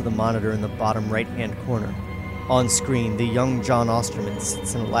over to the monitor in the bottom right-hand corner. On screen, the young John Osterman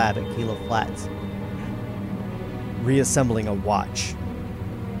sits in a lab at Gila Flats, reassembling a watch.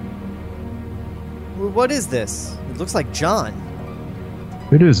 What is this? It looks like John.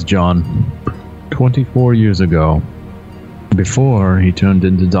 It is John. 24 years ago. Before he turned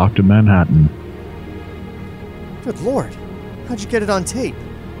into Dr. Manhattan. Good Lord. How'd you get it on tape?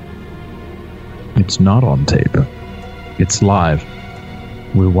 It's not on tape. It's live.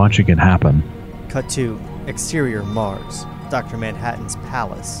 We're watching it happen. Cut to exterior Mars. Dr. Manhattan's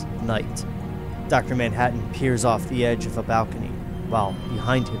palace. Night. Dr. Manhattan peers off the edge of a balcony, while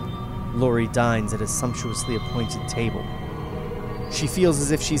behind him, Lori dines at a sumptuously appointed table. She feels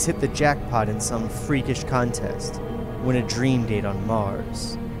as if she's hit the jackpot in some freakish contest. Win a dream date on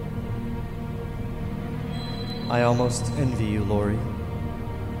Mars. I almost envy you, Lori.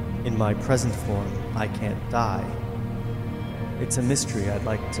 In my present form, I can't die. It's a mystery I'd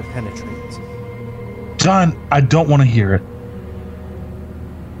like to penetrate. John, I don't want to hear it.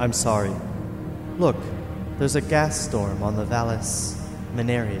 I'm sorry. Look, there's a gas storm on the Valles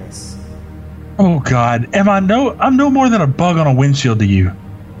Minarius. Oh God, I'm no more than a bug on a windshield to you.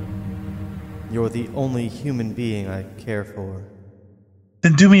 You're the only human being I care for.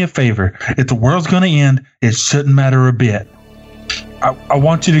 Then do me a favor. If the world's gonna end, it shouldn't matter a bit. I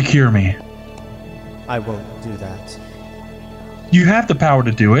want you to cure me. I won't do that. You have the power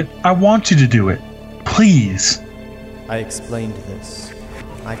to do it. I want you to do it. Please. I explained this.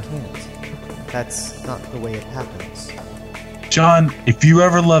 I can't. That's not the way it happens. John, if you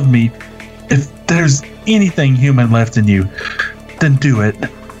ever love me, if there's anything human left in you, then do it.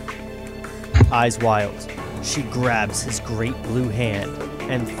 Eyes wild, she grabs his great blue hand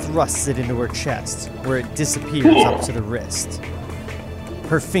and thrusts it into her chest, where it disappears up to the wrist.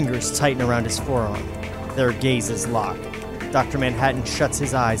 Her fingers tighten around his forearm. Their gazes lock. Dr. Manhattan shuts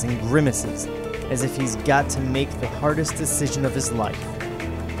his eyes and grimaces, as if he's got to make the hardest decision of his life.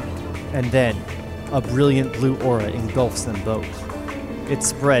 And then, a brilliant blue aura engulfs them both. It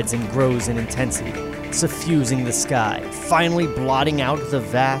spreads and grows in intensity, suffusing the sky, finally blotting out the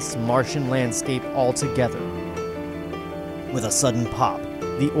vast Martian landscape altogether. With a sudden pop,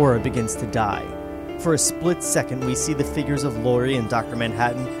 the aura begins to die. For a split second, we see the figures of Lori and Dr.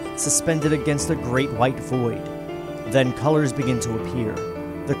 Manhattan suspended against a great white void. Then colors begin to appear.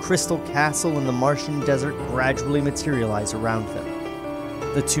 The crystal castle and the Martian desert gradually materialize around them.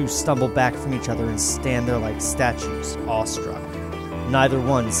 The two stumble back from each other and stand there like statues, awestruck. Neither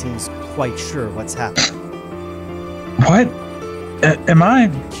one seems quite sure what's happening. What? Am I?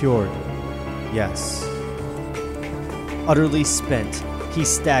 Cured. Yes. Utterly spent, he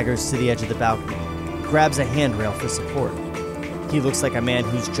staggers to the edge of the balcony, grabs a handrail for support. He looks like a man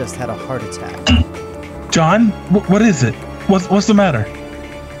who's just had a heart attack. John? What is it? What's the matter?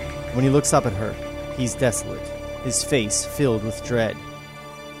 When he looks up at her, he's desolate, his face filled with dread.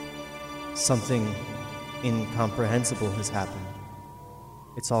 Something incomprehensible has happened.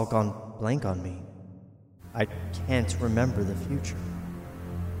 It's all gone blank on me. I can't remember the future.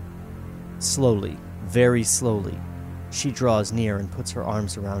 Slowly, very slowly, she draws near and puts her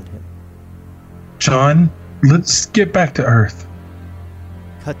arms around him. John, let's get back to Earth.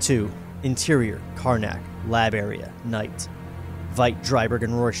 Cut 2. Interior, Karnak, lab area, night. Veidt, Dreiberg,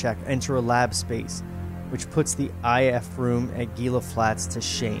 and Rorschach enter a lab space, which puts the IF room at Gila Flats to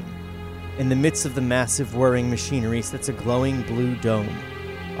shame. In the midst of the massive whirring machinery sits a glowing blue dome,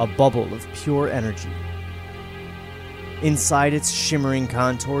 a bubble of pure energy. Inside its shimmering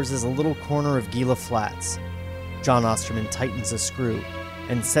contours is a little corner of Gila Flats. John Osterman tightens a screw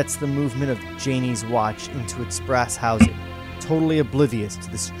and sets the movement of Janie's watch into its brass housing, totally oblivious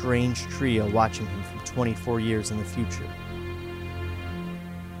to the strange trio watching him from 24 years in the future.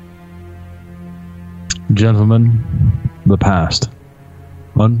 Gentlemen, the past,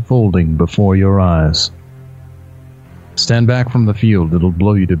 unfolding before your eyes. Stand back from the field, it'll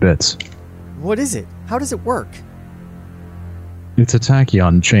blow you to bits. What is it? How does it work? It's a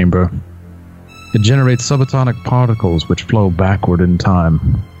tachyon chamber. It generates subatomic particles which flow backward in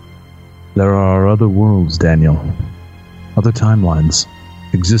time. There are other worlds, Daniel. Other timelines,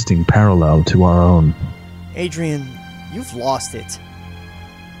 existing parallel to our own. Adrian, you've lost it.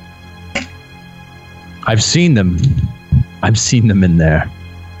 I've seen them. I've seen them in there.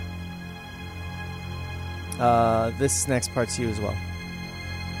 This next part's you as well.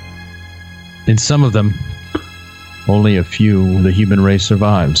 In some of them, only a few, the human race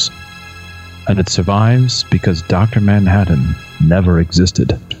survives. And it survives because Dr. Manhattan never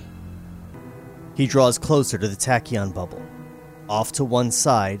existed. He draws closer to the tachyon bubble. Off to one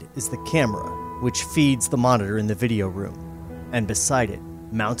side is the camera, which feeds the monitor in the video room. And beside it,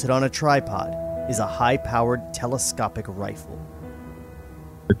 mounted on a tripod, is a high-powered telescopic rifle.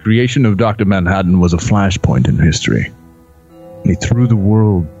 The creation of Dr. Manhattan was a flashpoint in history. He threw the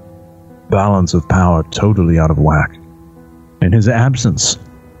world balance of power totally out of whack. In his absence,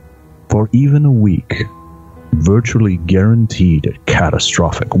 for even a week, virtually guaranteed a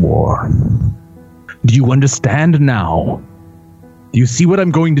catastrophic war. Do you understand now? Do you see what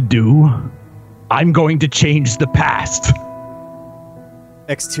I'm going to do? I'm going to change the past.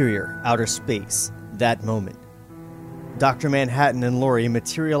 Exterior, outer space, that moment. Dr. Manhattan and Laurie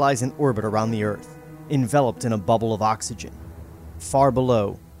materialize in orbit around the Earth, enveloped in a bubble of oxygen. Far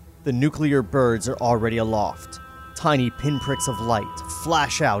below, the nuclear birds are already aloft. Tiny pinpricks of light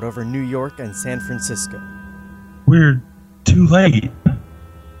flash out over New York and San Francisco. We're too late.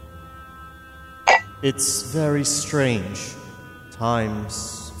 It's very strange.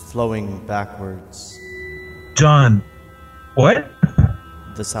 Time's flowing backwards. John, what?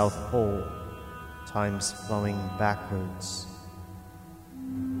 The South Pole. Time's flowing backwards.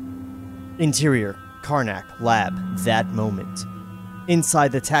 Interior, Karnak, lab, that moment.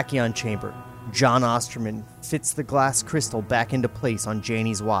 Inside the tachyon chamber, John Osterman fits the glass crystal back into place on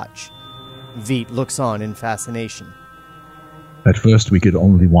Janie's watch. Veidt looks on in fascination. At first we could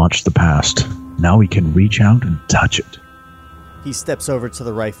only watch the past. Now we can reach out and touch it. He steps over to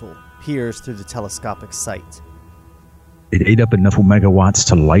the rifle, peers through the telescopic sight. It ate up enough megawatts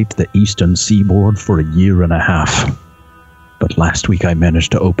to light the eastern seaboard for a year and a half. But last week I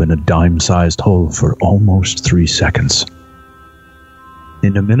managed to open a dime-sized hole for almost 3 seconds.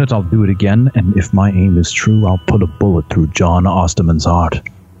 In a minute I'll do it again, and if my aim is true, I'll put a bullet through John Osterman's heart.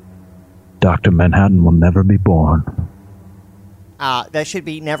 Dr. Manhattan will never be born. That should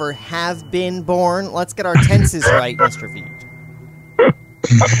be never have been born. Let's get our tenses right, Mr. Veidt.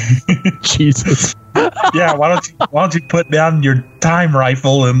 Jesus. Yeah, why don't you put down your time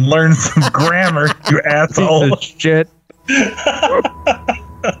rifle and learn some grammar, you asshole? Shit.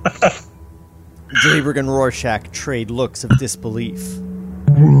 Dreiberg and Rorschach trade looks of disbelief.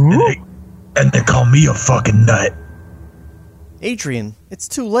 And they call me a fucking nut. Adrian, it's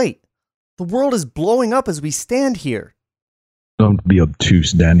too late. The world is blowing up as we stand here. Don't be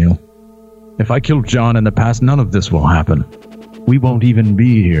obtuse, Daniel. If I kill John in the past, none of this will happen. We won't even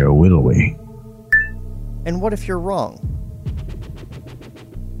be here, will we? And what if you're wrong?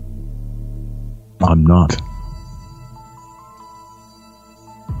 I'm not.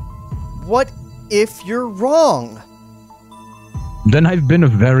 What if you're wrong? Then I've been a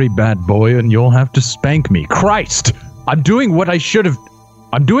very bad boy and you'll have to spank me. Christ! I'm doing what I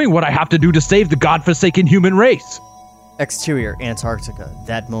have to do to save the godforsaken human race. Exterior, Antarctica.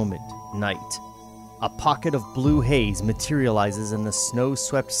 That moment, night. A pocket of blue haze materializes in the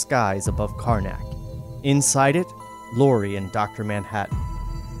snow-swept skies above Karnak. Inside it, Lori and Dr. Manhattan.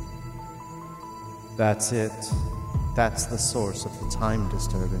 That's it. That's the source of the time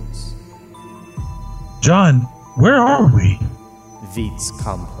disturbance. John, where are we? Veets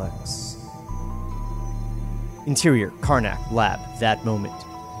Complex. Interior, Karnak, lab, that moment.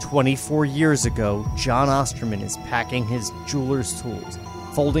 24 years ago, John Osterman is packing his jeweler's tools,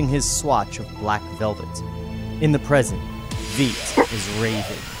 folding his swatch of black velvet. In the present, Veet is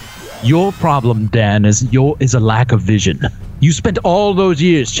raving. Your problem, Dan, is a lack of vision. You spent all those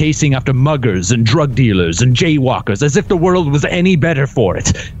years chasing after muggers and drug dealers and jaywalkers as if the world was any better for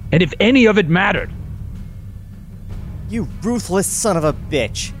it, and if any of it mattered. You ruthless son of a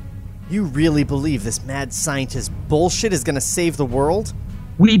bitch. You really believe this mad scientist bullshit is gonna save the world?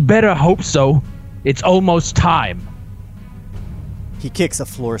 We better hope so. It's almost time. He kicks a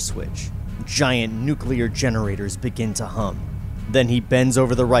floor switch. Giant nuclear generators begin to hum. Then he bends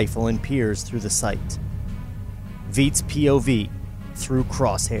over the rifle and peers through the sight. Veet's POV, through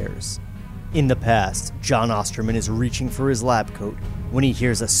crosshairs. In the past, John Osterman is reaching for his lab coat when he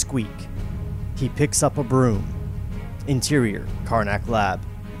hears a squeak. He picks up a broom. Interior, Karnak Lab,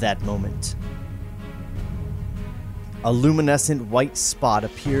 that moment. A luminescent white spot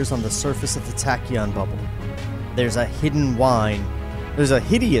appears on the surface of the tachyon bubble. There's a hideous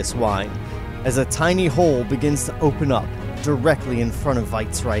whine, as a tiny hole begins to open up directly in front of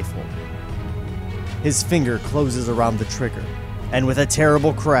Veit's rifle. His finger closes around the trigger, and with a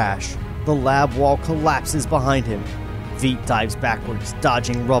terrible crash, the lab wall collapses behind him. Veit dives backwards,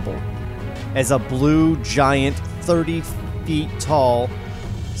 dodging rubble, as a blue giant 30 feet tall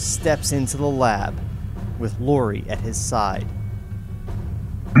steps into the lab with Lori at his side.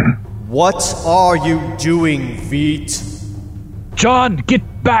 What are you doing, Veit? John, get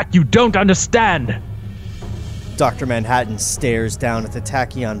back! You don't understand! Dr. Manhattan stares down at the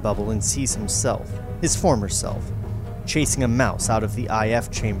tachyon bubble and sees himself, his former self, chasing a mouse out of the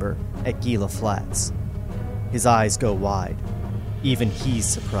IF chamber at Gila Flats. His eyes go wide. Even he's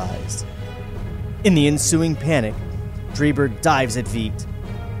surprised. In the ensuing panic, Dreiberg dives at Veit.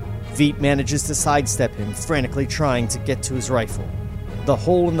 Veit manages to sidestep him, frantically trying to get to his rifle. The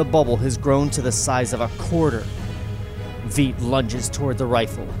hole in the bubble has grown to the size of a quarter. Veit lunges toward the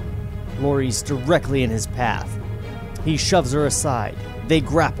rifle. Lori's directly in his path. He shoves her aside. They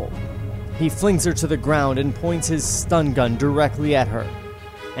grapple. He flings her to the ground and points his stun gun directly at her.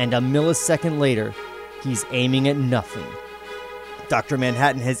 And a millisecond later, he's aiming at nothing. Dr.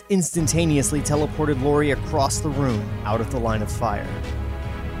 Manhattan has instantaneously teleported Lori across the room, out of the line of fire.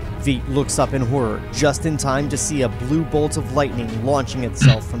 Veit looks up in horror, just in time to see a blue bolt of lightning launching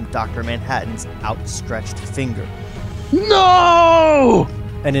itself from Dr. Manhattan's outstretched finger. No!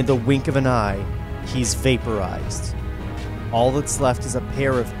 And in the wink of an eye, he's vaporized. All that's left is a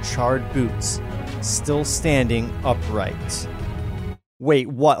pair of charred boots, still standing upright. Wait,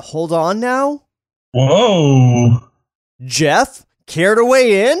 what? Hold on now? Whoa. Jeff, care to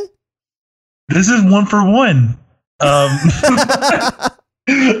weigh in? This is 1 for 1.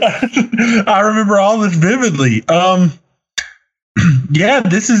 I remember all this vividly. Yeah,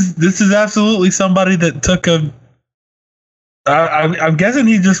 this is absolutely somebody that took a. I'm guessing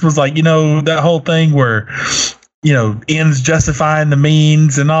he just was like, that whole thing where, ends justifying the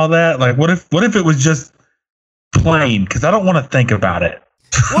means and all that. Like, what if it was just plain? Because I don't want to think about it.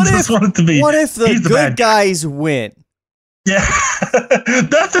 What if the good guys win? Yeah,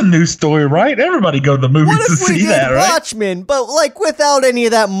 that's a new story, right? Everybody go to the movies to see that, right? Watchmen, but without any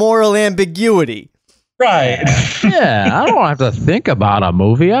of that moral ambiguity. Right. Yeah, I don't have to think about a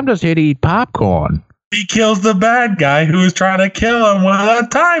movie. I'm just here to eat popcorn. He kills the bad guy who was trying to kill him with a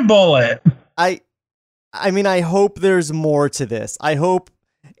time bullet. I mean, I hope there's more to this. I hope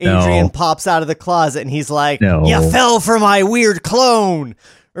Adrian pops out of the closet and he's like, "You fell for my weird clone,"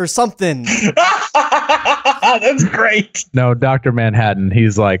 or something. That's great. No, Dr. Manhattan,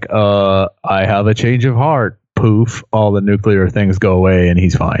 he's like, I have a change of heart. Poof, all the nuclear things go away and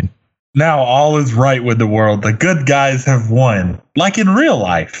he's fine. Now all is right with the world. The good guys have won. Like in real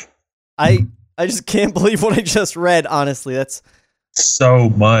life. I just can't believe what I just read, honestly. That's so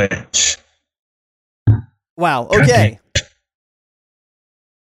much. Wow, okay.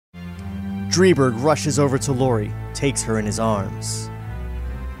 Dreiberg rushes over to Lori, takes her in his arms.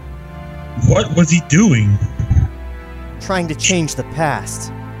 What was he doing? Trying to change the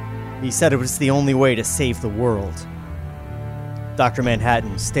past. He said it was the only way to save the world. Dr.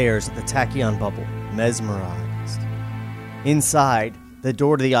 Manhattan stares at the tachyon bubble, mesmerized. Inside, the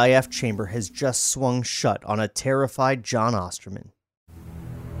door to the IF chamber has just swung shut on a terrified John Osterman.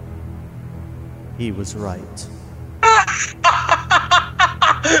 He was right.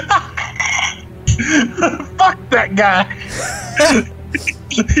 Fuck that guy.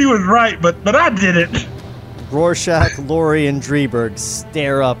 He was right, but I did it. Rorschach, Laurie, and Dreiberg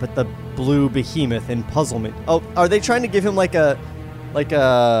stare up at the blue behemoth in puzzlement. Oh, are they trying to give him like a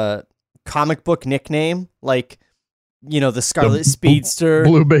comic book nickname? Like, you know, the Scarlet Speedster?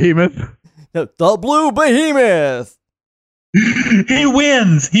 Blue Behemoth? The Blue Behemoth! He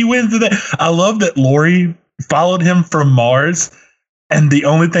wins. He wins today. I love that Laurie followed him from Mars, and the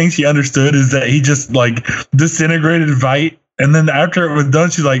only thing she understood is that he just, like, disintegrated Vite, and then after it was done,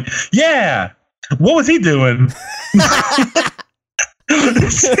 she's like, yeah! What was he doing?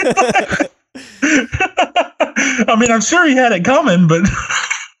 I mean, I'm sure he had it coming, but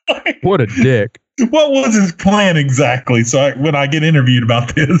What a dick. What was his plan exactly? So when I get interviewed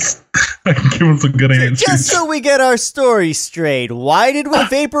about this, I can give him some good answers. Just so we get our story straight, why did we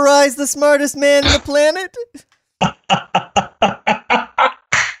vaporize the smartest man on the planet?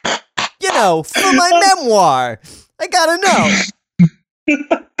 You know, for my memoir. I gotta know.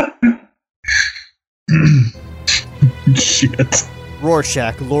 Shit.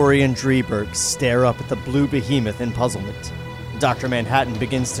 Rorschach, Laurie, and Dreiberg stare up at the blue behemoth in puzzlement. Dr. Manhattan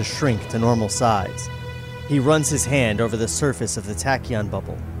begins to shrink to normal size. He runs his hand over the surface of the tachyon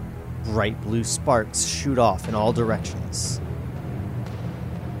bubble. Bright blue sparks shoot off in all directions.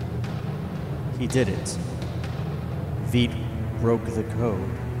 He did it. Vite broke the code.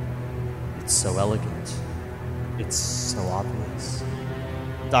 It's so elegant. It's so obvious.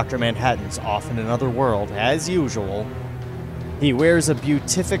 Dr. Manhattan's off in another world, as usual. He wears a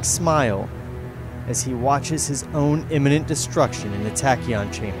beatific smile as he watches his own imminent destruction in the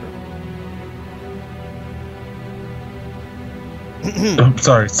tachyon chamber.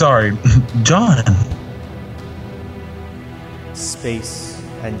 Oh, sorry. John. Space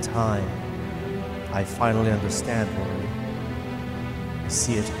and time. I finally understand, Laurie. I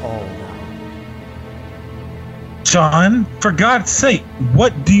see it all now. John, for God's sake,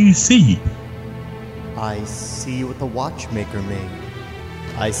 what do you see? I see what the Watchmaker made.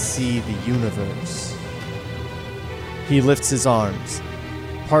 I see the universe. He lifts his arms.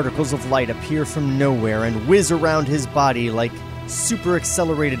 Particles of light appear from nowhere and whiz around his body like super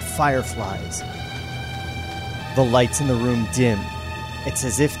accelerated fireflies. The lights in the room dim. It's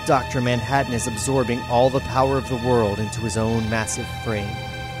as if Dr. Manhattan is absorbing all the power of the world into his own massive frame.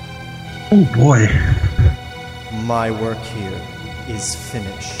 Oh boy. My work here is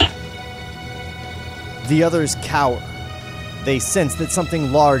finished. The others cower. They sense that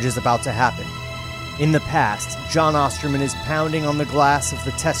something large is about to happen. In the past, John Osterman is pounding on the glass of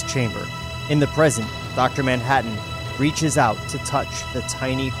the test chamber. In the present, Dr. Manhattan reaches out to touch the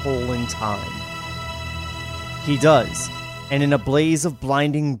tiny hole in time. He does, and in a blaze of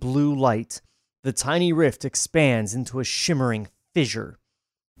blinding blue light, the tiny rift expands into a shimmering fissure.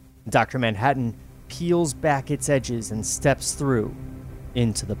 Dr. Manhattan peels back its edges and steps through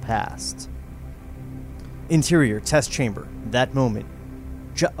into the past. Interior test chamber. That moment.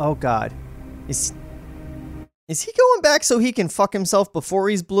 Oh God, is he going back so he can fuck himself before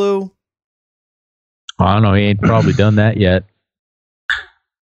he's blue? I don't know. He ain't probably done that yet.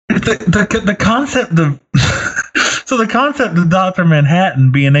 The concept of so the concept of Dr.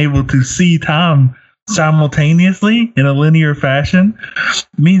 Manhattan being able to see time simultaneously in a linear fashion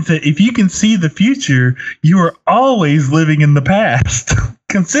means that if you can see the future, you are always living in the past.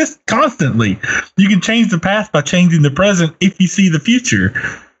 Constantly. You can change the past by changing the present if you see the future.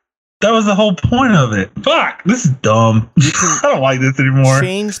 That was the whole point of it. Fuck, this is dumb. I don't like this anymore.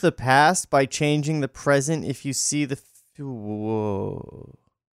 Change the past by changing the present if you see the... Whoa.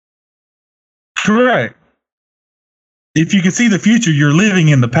 Correct. If you can see the future, you're living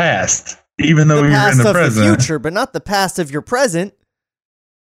in the past, even though you're in the present. The past of the future, but not the past of your present.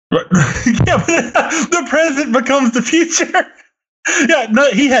 Right. Yeah, but the present becomes the future. Yeah,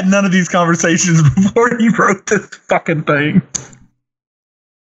 no, he had none of these conversations before he wrote this fucking thing.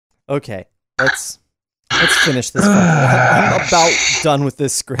 Okay, let's finish this. I'm about done with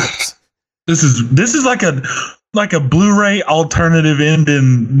this script. This is like a Blu-ray alternative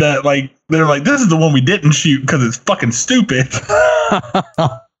ending that like they're like, this is the one we didn't shoot because it's fucking stupid.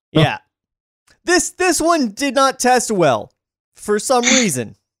 Yeah, this one did not test well for some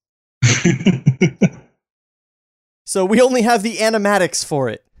reason. So we only have the animatics for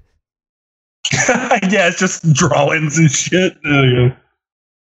it. Yeah, it's just drawings and shit. Oh,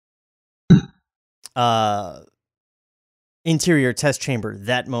 yeah. Interior test chamber,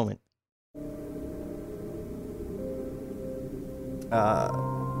 that moment.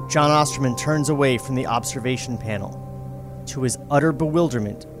 John Osterman turns away from the observation panel. To his utter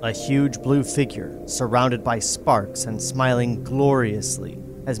bewilderment, a huge blue figure, surrounded by sparks and smiling gloriously,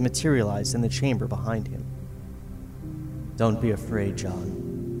 has materialized in the chamber behind him. Don't be afraid,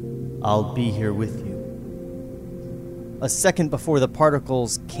 John. I'll be here with you. A second before the particle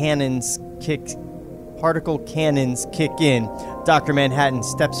cannons kick in, Dr. Manhattan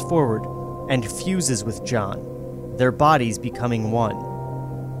steps forward and fuses with John, their bodies becoming one.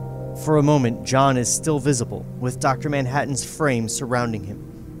 For a moment, John is still visible, with Dr. Manhattan's frame surrounding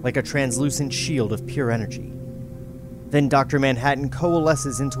him, like a translucent shield of pure energy. Then Dr. Manhattan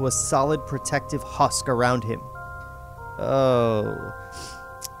coalesces into a solid protective husk around him. Oh.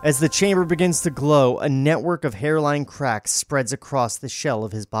 As the chamber begins to glow, a network of hairline cracks spreads across the shell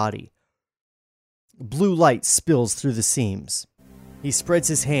of his body. Blue light spills through the seams. He spreads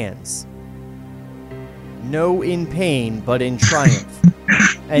his hands. No in pain, but in triumph.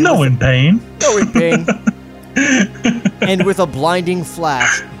 And No in pain. No in pain. And with a blinding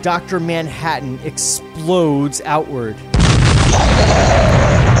flash, Dr. Manhattan explodes outward.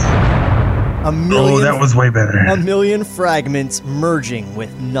 That was way better. A million fragments merging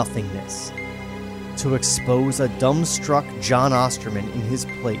with nothingness. To expose a dumbstruck John Osterman in his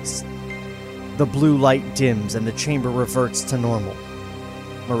place. The blue light dims and the chamber reverts to normal.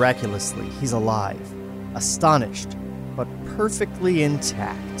 Miraculously, he's alive, astonished, but perfectly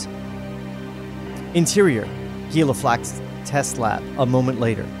intact. Interior, Gilaflax test lab, a moment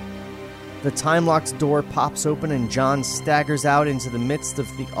later. The time-locked door pops open and John staggers out into the midst of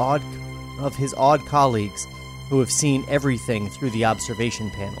his odd colleagues who have seen everything through the observation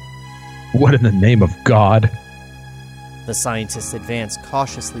panel. What in the name of God? The scientists advance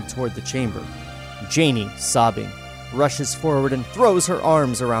cautiously toward the chamber. Janie, sobbing, rushes forward and throws her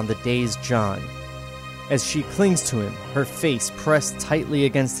arms around the dazed John. As she clings to him, her face pressed tightly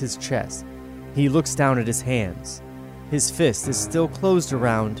against his chest, he looks down at his hands. His fist is still closed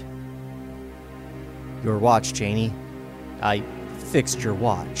around... Your watch, Janie. I fixed your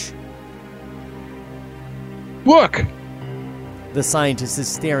watch. Look! The scientist is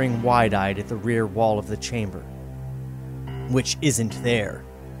staring wide-eyed at the rear wall of the chamber, which isn't there.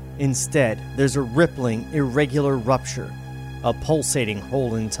 Instead, there's a rippling, irregular rupture, a pulsating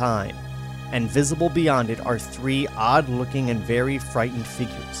hole in time, and visible beyond it are three odd-looking and very frightened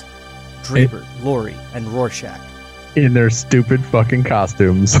figures. Draper, Laurie, and Rorschach. In their stupid fucking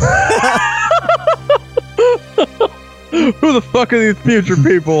costumes. Who the fuck are these future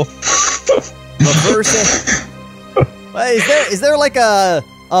people? Is there like a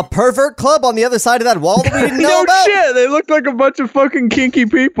pervert club on the other side of that wall that we didn't know No about? shit, they look like a bunch of fucking kinky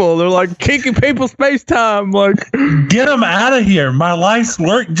people. They're like kinky people space time. Like, get them out of here. My life's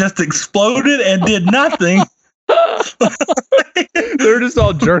work just exploded and did nothing. they're just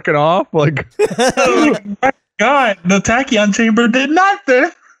all jerking off. Like, oh my God, the tachyon chamber did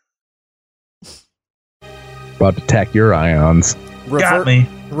nothing. about to attack your ions. Got me.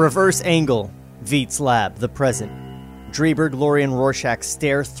 Reverse angle. Veets lab, the present. Dreberg, Laurie, and Rorschach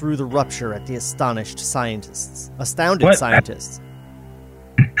stare through the rupture at the astounded scientists.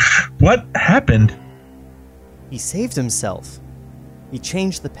 What happened? He saved himself. He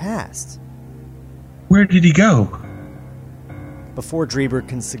changed the past. Where did he go? Before Dreberg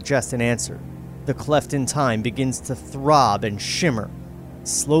can suggest an answer, the cleft in time begins to throb and shimmer,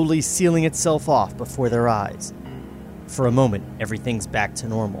 slowly sealing itself off before their eyes. For a moment, everything's back to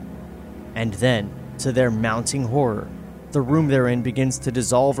normal. And then, to their mounting horror, the room they're in begins to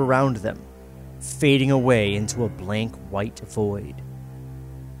dissolve around them, fading away into a blank white void.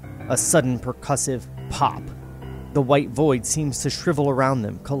 A sudden percussive pop. The white void seems to shrivel around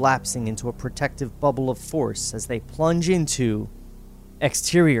them, collapsing into a protective bubble of force as they plunge into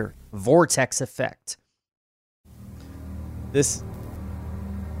exterior vortex effect. This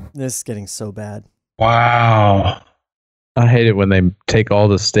is getting so bad. Wow. I hate it when they take all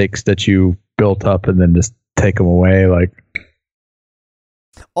the stakes that you built up and then just take them away. Like,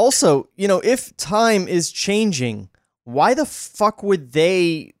 also, if time is changing, why the fuck would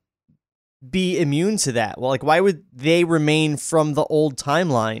they be immune to that? Well, why would they remain from the old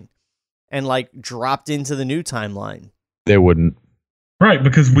timeline and dropped into the new timeline? They wouldn't. Right,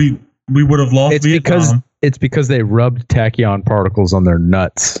 because we would have lost Vietnam. It's because they rubbed tachyon particles on their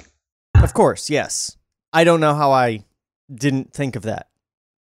nuts. Of course, yes. I don't know how I didn't think of that.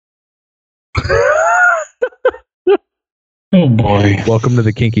 Oh boy. Welcome to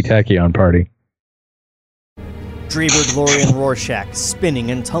the kinky tachyon party. Draybird, Laurie, and Rorschach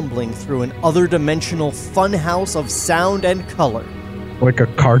spinning and tumbling through an other-dimensional funhouse of sound and color. Like a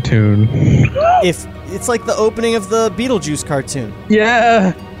cartoon. If it's like the opening of the Beetlejuice cartoon.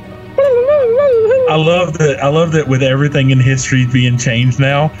 Yeah. I love that with everything in history being changed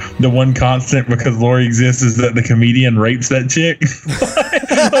now, the one constant because Lori exists is that the comedian rapes that chick.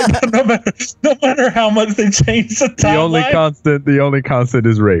 no matter how much they change the timeline. The only constant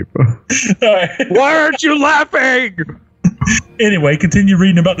is rape. Right. Why aren't you laughing? Anyway, continue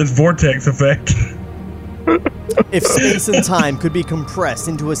reading about this vortex effect. If space and time could be compressed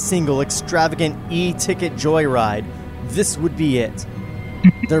into a single extravagant e-ticket joyride, this would be it.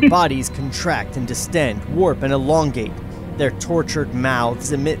 Their bodies contract and distend, warp and elongate. Their tortured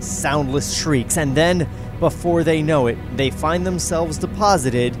mouths emit soundless shrieks, and then, before they know it, they find themselves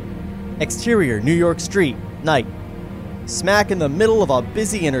deposited. Exterior, New York Street, night. Smack in the middle of a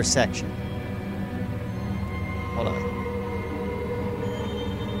busy intersection. Hold on.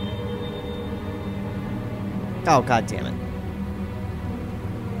 Oh, god damn it.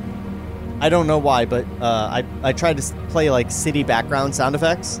 I don't know why, but I tried to play like city background sound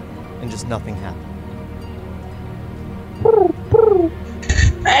effects, and just nothing happened.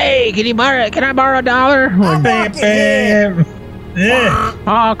 Hey, can I borrow a dollar? Bam, bam. Yeah.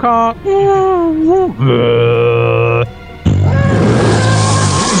 Honk, honk.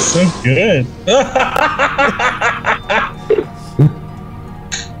 So good.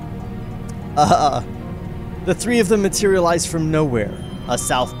 The three of them materialize from nowhere. A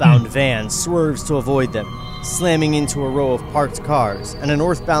southbound van swerves to avoid them, slamming into a row of parked cars, and a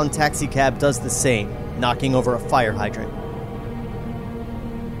northbound taxicab does the same, knocking over a fire hydrant.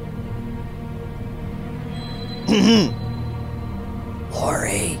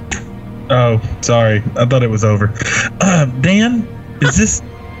 Lori. Oh, sorry. I thought it was over. Dan, is this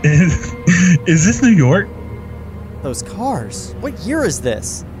New York? Those cars. What year is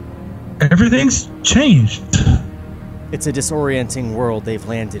this? Everything's changed. It's a disorienting world they've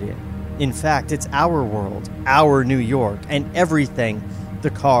landed in. In fact, it's our world, our New York, and everything, the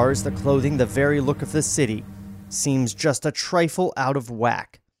cars, the clothing, the very look of the city, seems just a trifle out of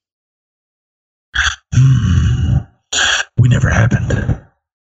whack. We never happened.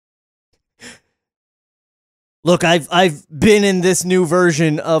 Look, I've been in this new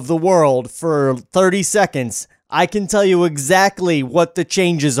version of the world for 30 seconds. I can tell you exactly what the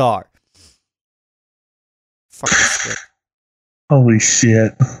changes are. Fucking shit. Holy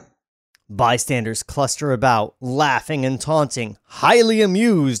shit. Bystanders cluster about, laughing and taunting, highly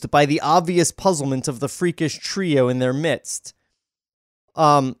amused by the obvious puzzlement of the freakish trio in their midst.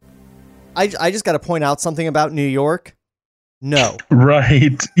 I just gotta point out something about New York. No.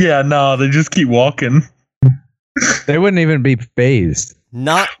 Right. Yeah, no, they just keep walking. They wouldn't even be phased.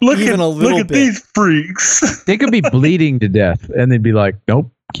 Not even a little bit. Look at these freaks. They could be bleeding to death, and they'd be like,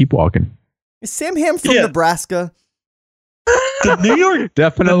 nope, keep walking. Is Sam Hamm from Nebraska? The New York,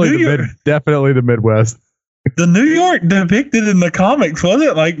 definitely the Midwest. The New York depicted in the comics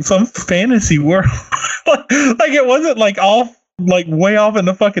wasn't like some fantasy world. Like it wasn't like off, like way off in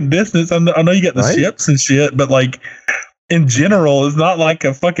the fucking distance. I know you got the ships and shit, but like in general, it's not like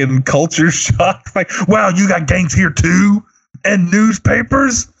a fucking culture shock. Like, wow, you got gangs here too, and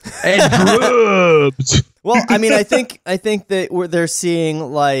newspapers and drugs. Well, I mean, I think that they're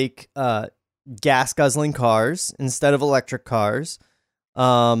seeing like gas guzzling cars instead of electric cars.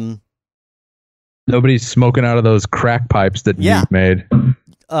 Nobody's smoking out of those crack pipes that you made.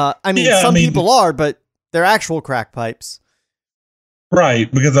 I mean, some people are, but they're actual crack pipes.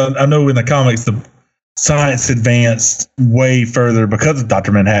 Right, because I know in the comics the science advanced way further because of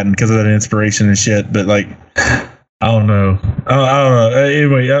Dr. Manhattan, because of that inspiration and shit. But like, I don't know. I don't know.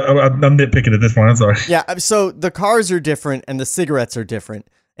 Anyway, I'm nitpicking at this point. I'm sorry. Yeah, so the cars are different and the cigarettes are different.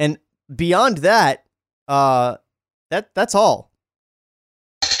 And beyond that, that's all.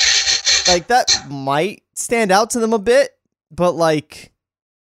 Like, that might stand out to them a bit, but like,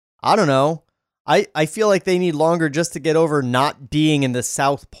 I don't know. I feel like they need longer just to get over not being in the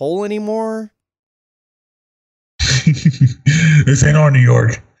South Pole anymore. This ain't our New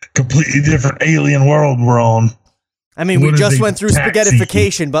York. Completely different alien world we're on. I mean, we just went through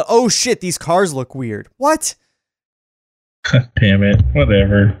spaghettification, but oh shit, these cars look weird. What? Damn it.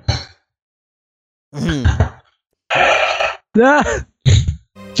 Whatever.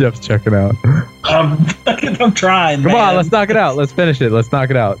 Jeff's checking out. I'm trying. Come on, let's knock it out. Let's finish it. Let's knock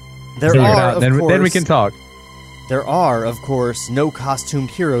it out. Then we can talk. There are, of course, no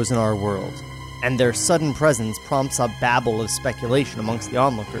costumed heroes in our world, and their sudden presence prompts a babble of speculation amongst the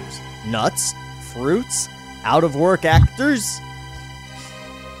onlookers. Nuts? Fruits? Out-of-work actors?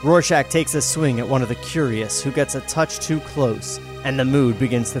 Rorschach takes a swing at one of the curious who gets a touch too close, and the mood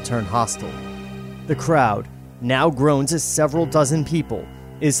begins to turn hostile. The crowd, now grown to several dozen people,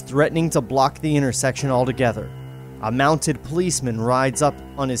 is threatening to block the intersection altogether. A mounted policeman rides up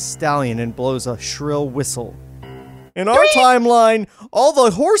on his stallion and blows a shrill whistle. In our timeline, all the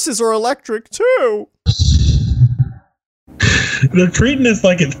horses are electric too. They're treating this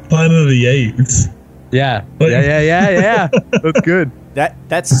like it's Planet of the Apes. Yeah. That's good.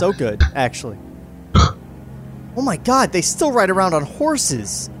 That's so good, actually. Oh my god, they still ride around on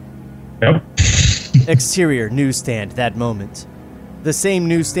horses. Yep. Exterior newsstand that moment. The same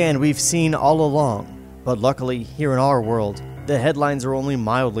newsstand we've seen all along, but luckily here in our world, the headlines are only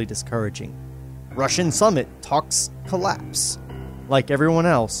mildly discouraging. Russian summit talks collapse. Like everyone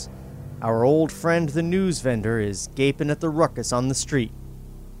else, our old friend the news vendor is gaping at the ruckus on the street.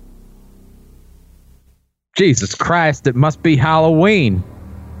 Jesus Christ, it must be Halloween.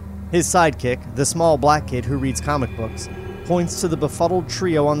 His sidekick, the small black kid who reads comic books, points to the befuddled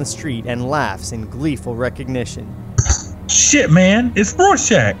trio on the street and laughs in gleeful recognition. Shit, man, it's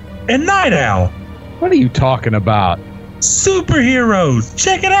Rorschach and Night Owl. What are you talking about? Superheroes,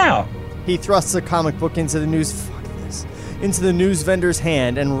 check it out. He thrusts a comic book into the news vendor's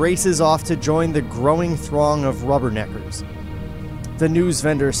hand and races off to join the growing throng of rubberneckers. The news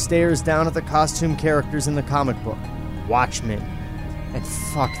vendor stares down at the costume characters in the comic book, Watchmen, and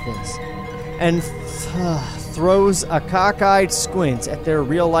fuck this, and throws a cockeyed squint at their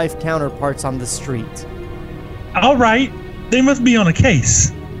real-life counterparts on the street. All right, they must be on a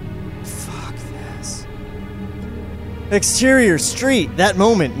case. Fuck this. Exterior street, that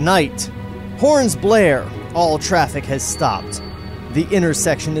moment, night. Horns blare, all traffic has stopped. The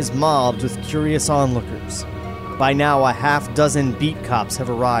intersection is mobbed with curious onlookers. By now, a half dozen beat cops have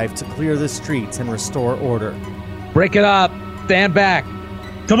arrived to clear the streets and restore order. Break it up. Stand back.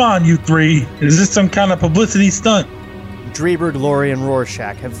 Come on, you three. Is this some kind of publicity stunt? Dreiberg, Laurie, and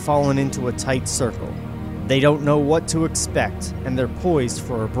Rorschach have fallen into a tight circle. They don't know what to expect, and they're poised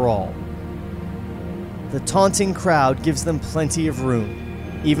for a brawl. The taunting crowd gives them plenty of room.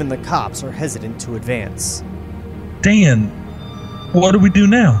 Even the cops are hesitant to advance. Dan, what do we do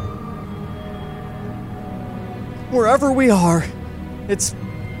now? Wherever we are, it's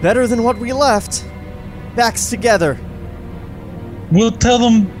better than what we left. Backs together. We'll tell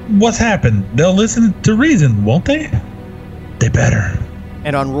them what's happened. They'll listen to reason, won't they? They better.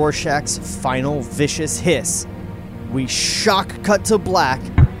 And on Rorschach's final vicious hiss, we shock cut to black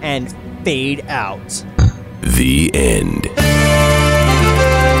and fade out. The end.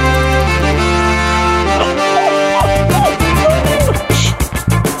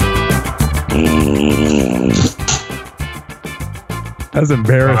 That's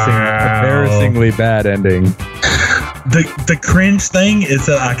embarrassing. Wow. Embarrassingly bad ending. The cringe thing is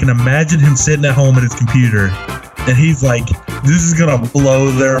that I can imagine him sitting at home at his computer, and he's like, "This is gonna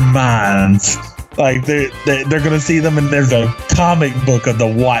blow their minds." Like they're gonna see them, and there's a comic book of the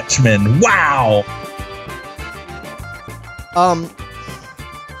Watchmen. Wow.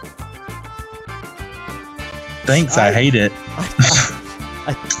 Thanks. I hate it.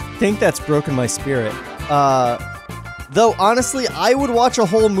 I think that's broken my spirit. Though, honestly, I would watch a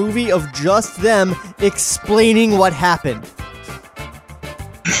whole movie of just them explaining what happened.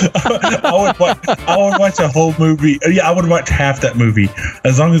 I would watch a whole movie. Yeah, I would watch half that movie.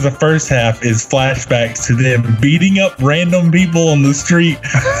 As long as the first half is flashbacks to them beating up random people on the street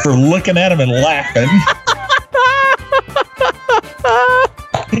for looking at them and laughing.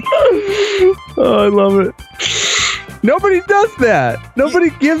 Oh, I love it. Nobody does that. Nobody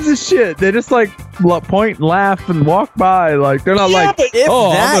gives a shit. They just like point and laugh and walk by. Like they're not like,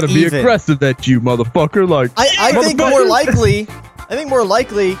 oh, I'm gonna be aggressive at you, motherfucker. Like I think more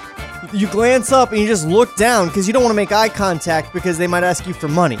likely, you glance up and you just look down because you don't want to make eye contact because they might ask you for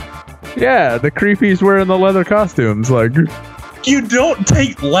money. Yeah, the creepies wearing the leather costumes. Like you don't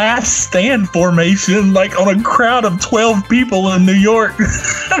take last stand formation like on a crowd of 12 people in New York.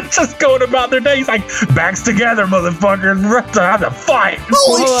 Just going about their days like backs together, motherfuckers. We're to have to fight.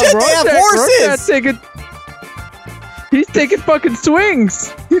 Holy shit, they have horses! He's taking fucking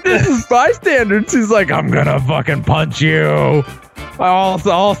swings. This is bystanders. He's like, I'm gonna fucking punch you.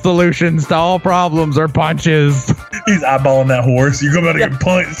 All solutions to all problems are punches. He's eyeballing that horse. You're gonna get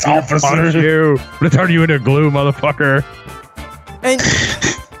punched, officer. Punch you. I'm gonna turn you into glue, motherfucker. And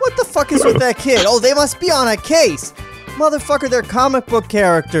what the fuck is with that kid? Oh, they must be on a case. Motherfucker, they're comic book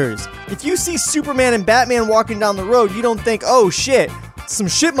characters. If you see Superman and Batman walking down the road, you don't think, oh shit, some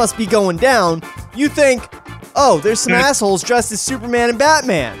shit must be going down. You think, oh, there's some assholes dressed as Superman and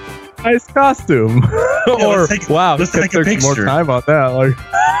Batman. Nice costume. Yeah, Or, wow, let's take a some more picture. time on that. Like,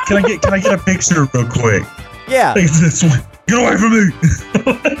 Can I get a picture real quick? Yeah. Take this one. Get away from me.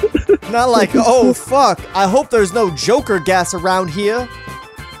 Not like, oh, fuck. I hope there's no Joker gas around here.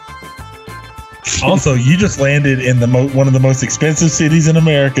 Also, you just landed in one of the most expensive cities in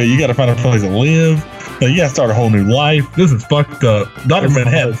America. You got to find a place to live. You got to start a whole new life. This is fucked up. Dr.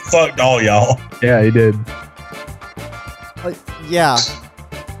 Manhattan fucked all y'all. Yeah, he did. Yeah.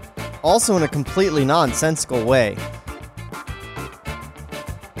 Also in a completely nonsensical way.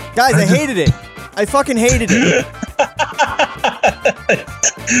 Guys, I hated it. I fucking hated it.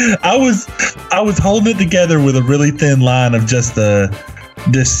 I was holding it together with a really thin line of just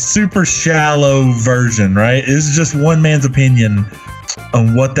this super shallow version, right? It's just one man's opinion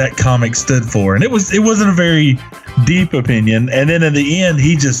on what that comic stood for, and it wasn't a very deep opinion. And then at the end,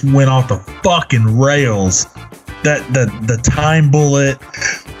 he just went off the fucking rails. That the time bullet,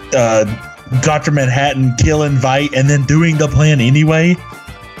 Dr. Manhattan killing Vite, and then doing the plan anyway.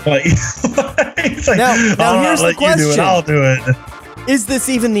 Like, it's like, now here's the question. You do it, I'll do it. Is this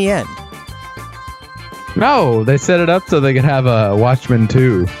even the end? No, they set it up so they could have a Watchmen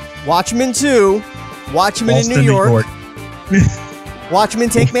 2. Watchmen 2. Watchmen Boston, in New York. Watchmen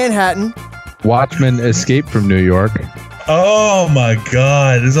take Manhattan. Watchmen escape from New York. Oh my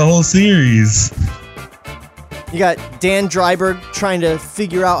god, there's a whole series. You got Dan Dreiberg trying to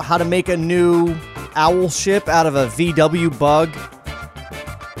figure out how to make a new owl ship out of a VW bug.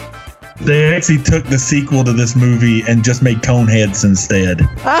 They actually took the sequel to this movie and just made Coneheads instead.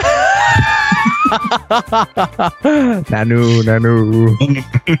 Nanu.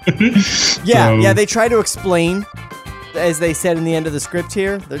 Yeah, they try to explain, as they said in the end of the script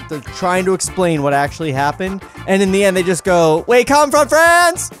here, they're trying to explain what actually happened, and in the end they just go, "We come from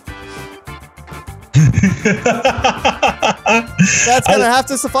France!" That's gonna have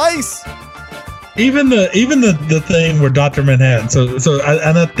to suffice. Even the thing where Dr. Manhattan.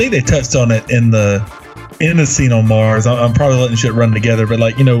 And I think they touched on it in the scene on Mars. I'm probably letting shit run together, but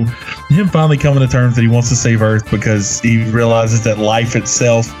him finally coming to terms that he wants to save Earth because he realizes that life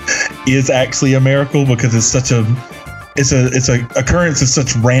itself is actually a miracle because it's such a occurrence of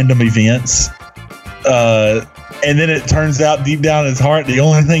such random events. And then it turns out deep down in his heart, the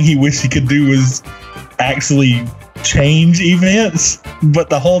only thing he wished he could do was actually change events.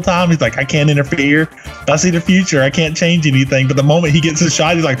 But the whole time he's like, I can't interfere. I see the future. I can't change anything. But the moment he gets his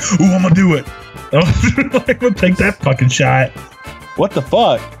shot, he's like, ooh, I'm gonna do it. I'm gonna take that fucking shot. What the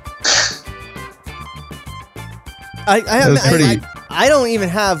fuck? I don't even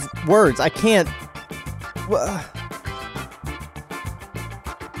have words. I can't.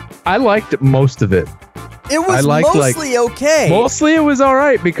 I liked most of it. It was mostly okay. Mostly it was all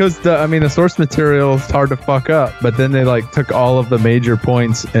right because the source material is hard to fuck up, but then they took all of the major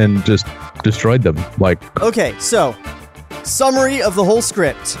points and just destroyed them. Okay, so summary of the whole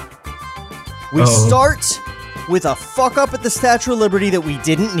script. We start with a fuck up at the Statue of Liberty that we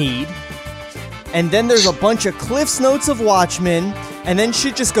didn't need, and then there's a bunch of Cliff's Notes of Watchmen, and then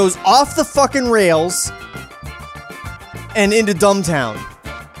shit just goes off the fucking rails and into Dumbtown.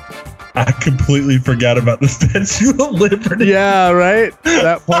 I completely forgot about the Statue of Liberty. Yeah, right?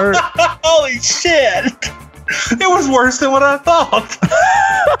 That part. Holy shit. It was worse than what I thought.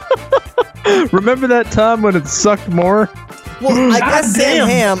 Remember that time when it sucked more? Well, I guess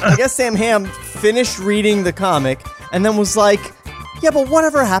Sam Hamm finished reading the comic and then was like, yeah, but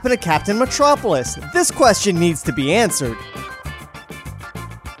whatever happened to Captain Metropolis? This question needs to be answered.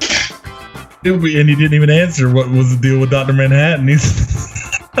 And he didn't even answer what was the deal with Dr. Manhattan.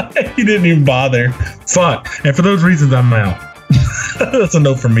 He didn't even bother. Fuck. And for those reasons, I'm out. That's a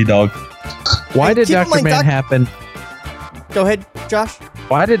no from me, dog. Why did Dr. Manhattan... Go ahead, Josh.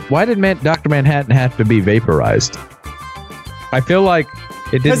 Why did Dr. Manhattan have to be vaporized? I feel like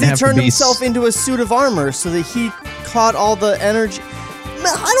it didn't have to be... Because he turned himself into a suit of armor so that he caught all the energy...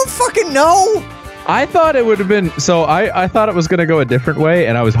 I don't fucking know! I thought it would have been... So I thought it was going to go a different way,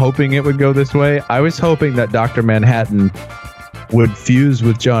 and I was hoping it would go this way. I was hoping that Dr. Manhattan would fuse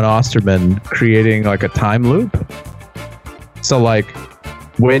with John Osterman, creating a time loop. So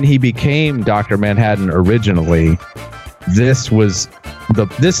when he became Dr. Manhattan originally, this is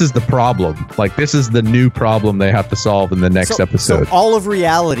the problem. This is the new problem they have to solve in the next episode. So all of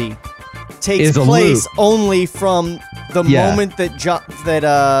reality takes place only from the moment that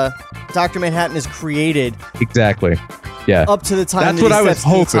Dr. Manhattan is created. Exactly. Yeah. Up to the time that he steps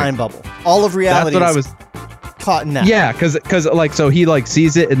into the time bubble. All of reality caught in that. Yeah, because so he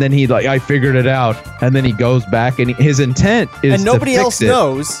sees it and then he I figured it out, and then he goes back and his intent is and nobody else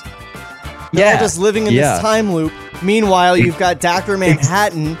knows. They're all just living in this time loop. Meanwhile, you've got Dr.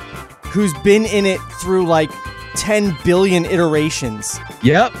 Manhattan, who's been in it through 10 billion iterations.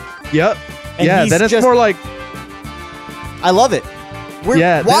 Yep. And yeah, then it's more like... I love it.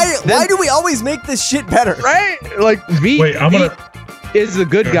 Why do we always make this shit better? Right? Like, Veidt is the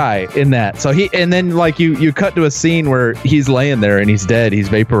good guy in that. So and then like you cut to a scene where he's laying there and he's dead, he's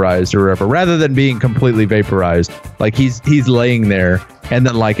vaporized or whatever, rather than being completely vaporized. Like he's laying there, and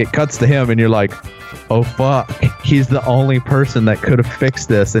then like it cuts to him and you're like, oh fuck, he's the only person that could have fixed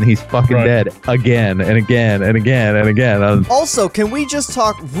this, and he's fucking dead again and again and again and again. Also, can we just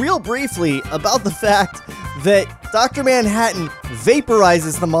talk real briefly about the fact that Dr. Manhattan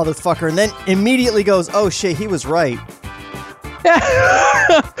vaporizes the motherfucker and then immediately goes, oh shit, he was right.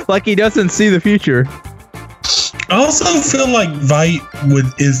 Like he doesn't see the future. I also feel like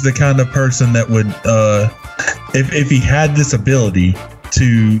Veidt is the kind of person that would, if he had this ability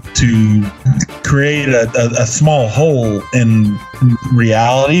to create a small hole in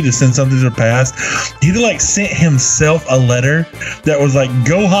reality to send something to the past, he'd like sent himself a letter that was like,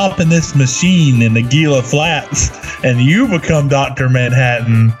 go hop in this machine in the Gila Flats and you become Dr.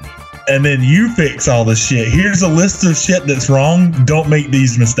 Manhattan, and then you fix all the shit. Here's a list of shit that's wrong. Don't make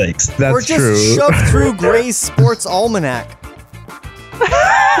these mistakes. That's or just true. Shove through Gray's Sports Almanac.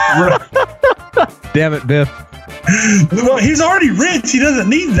 Damn it, Biff. Well, he's already rich. He doesn't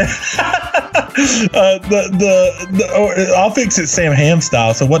need that. I'll fix it Sam Hamm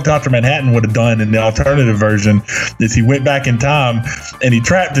style. So what Dr. Manhattan would have done in the alternative version is he went back in time and he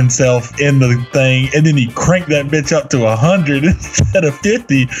trapped himself in the thing, and then he cranked that bitch up to 100 instead of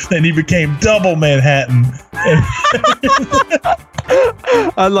 50, and he became double Manhattan.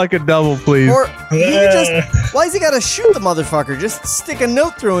 I'd like a double, please. Or why has he got to shoot the motherfucker? Just stick a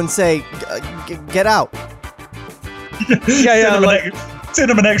note through and say, get out. Send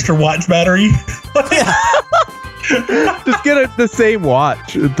him an extra watch battery. Just get the same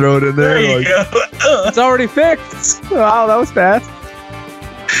watch and throw it in there. It's already fixed. Wow, that was fast.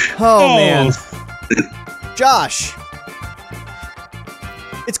 Oh man. Josh,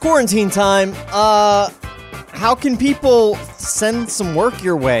 it's quarantine time. How can people send some work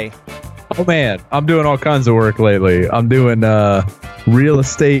your way? Oh man, I'm doing all kinds of work lately. I'm doing real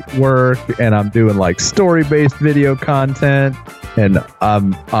estate work, and I'm doing like story-based video content, and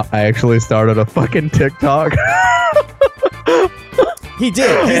I actually started a fucking TikTok. He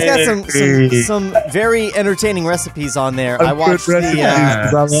did. He's got some very entertaining recipes on there. I watched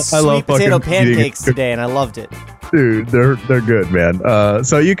the sweet potato pancakes today, and I loved it. Dude, they're good, man.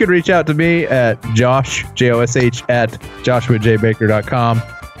 So you can reach out to me at Josh, Josh, at joshuajbaker.com.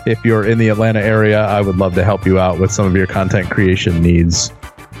 If you're in the Atlanta area, I would love to help you out with some of your content creation needs.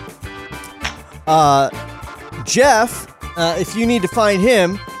 Jeff, if you need to find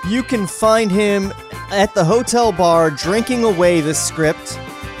him, you can find him at the hotel bar drinking away the script.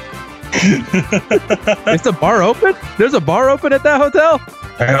 Is the bar open? There's a bar open at that hotel?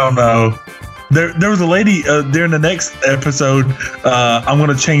 I don't know. There was a lady during the next episode. I'm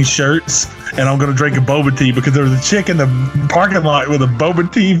going to change shirts and I'm going to drink a boba tea because there was a chick in the parking lot with a boba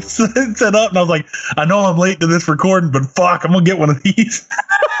tea set up. And I was like, I know I'm late to this recording, but fuck, I'm going to get one of these.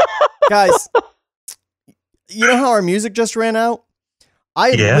 Guys, you know how our music just ran out?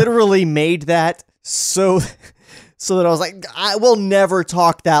 I literally made that so that I was like, I will never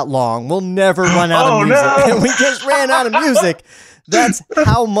talk that long. We'll never run out of music. No. And we just ran out of music. That's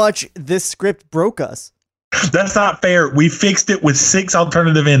how much this script broke us. That's not fair. We fixed it with 6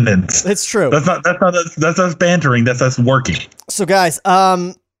 alternative endings. It's true. That's us bantering. That's us working. So guys,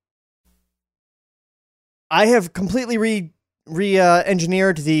 I have completely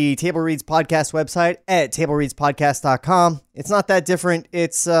re-engineered the Table Reads Podcast website at tablereadspodcast.com. It's not that different.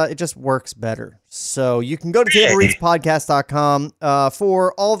 It just works better. So you can go to tablereadspodcast.com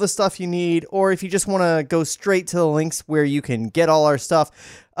for all the stuff you need, or if you just want to go straight to the links where you can get all our stuff,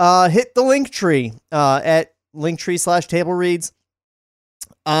 hit the link tree at linktree/tablereads.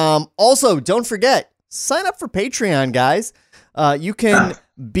 Also, don't forget, sign up for Patreon, guys. You can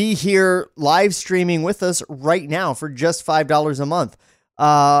be here live streaming with us right now for just $5 a month.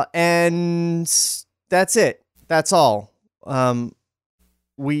 And that's it. That's all.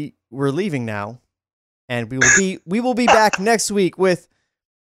 We're leaving now, and we will be back next week with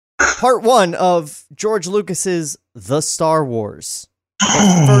part 1 of George Lucas's The Star Wars,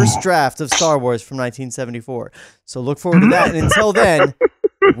 the first draft of Star Wars from 1974. So look forward to that. And until then,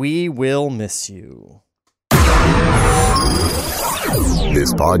 we will miss you.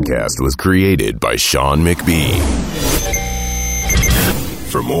 This podcast was created by Sean McBee.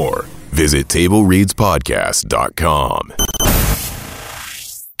 For more, visit tablereadspodcast.com.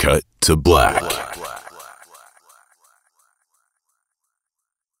 Cut to black.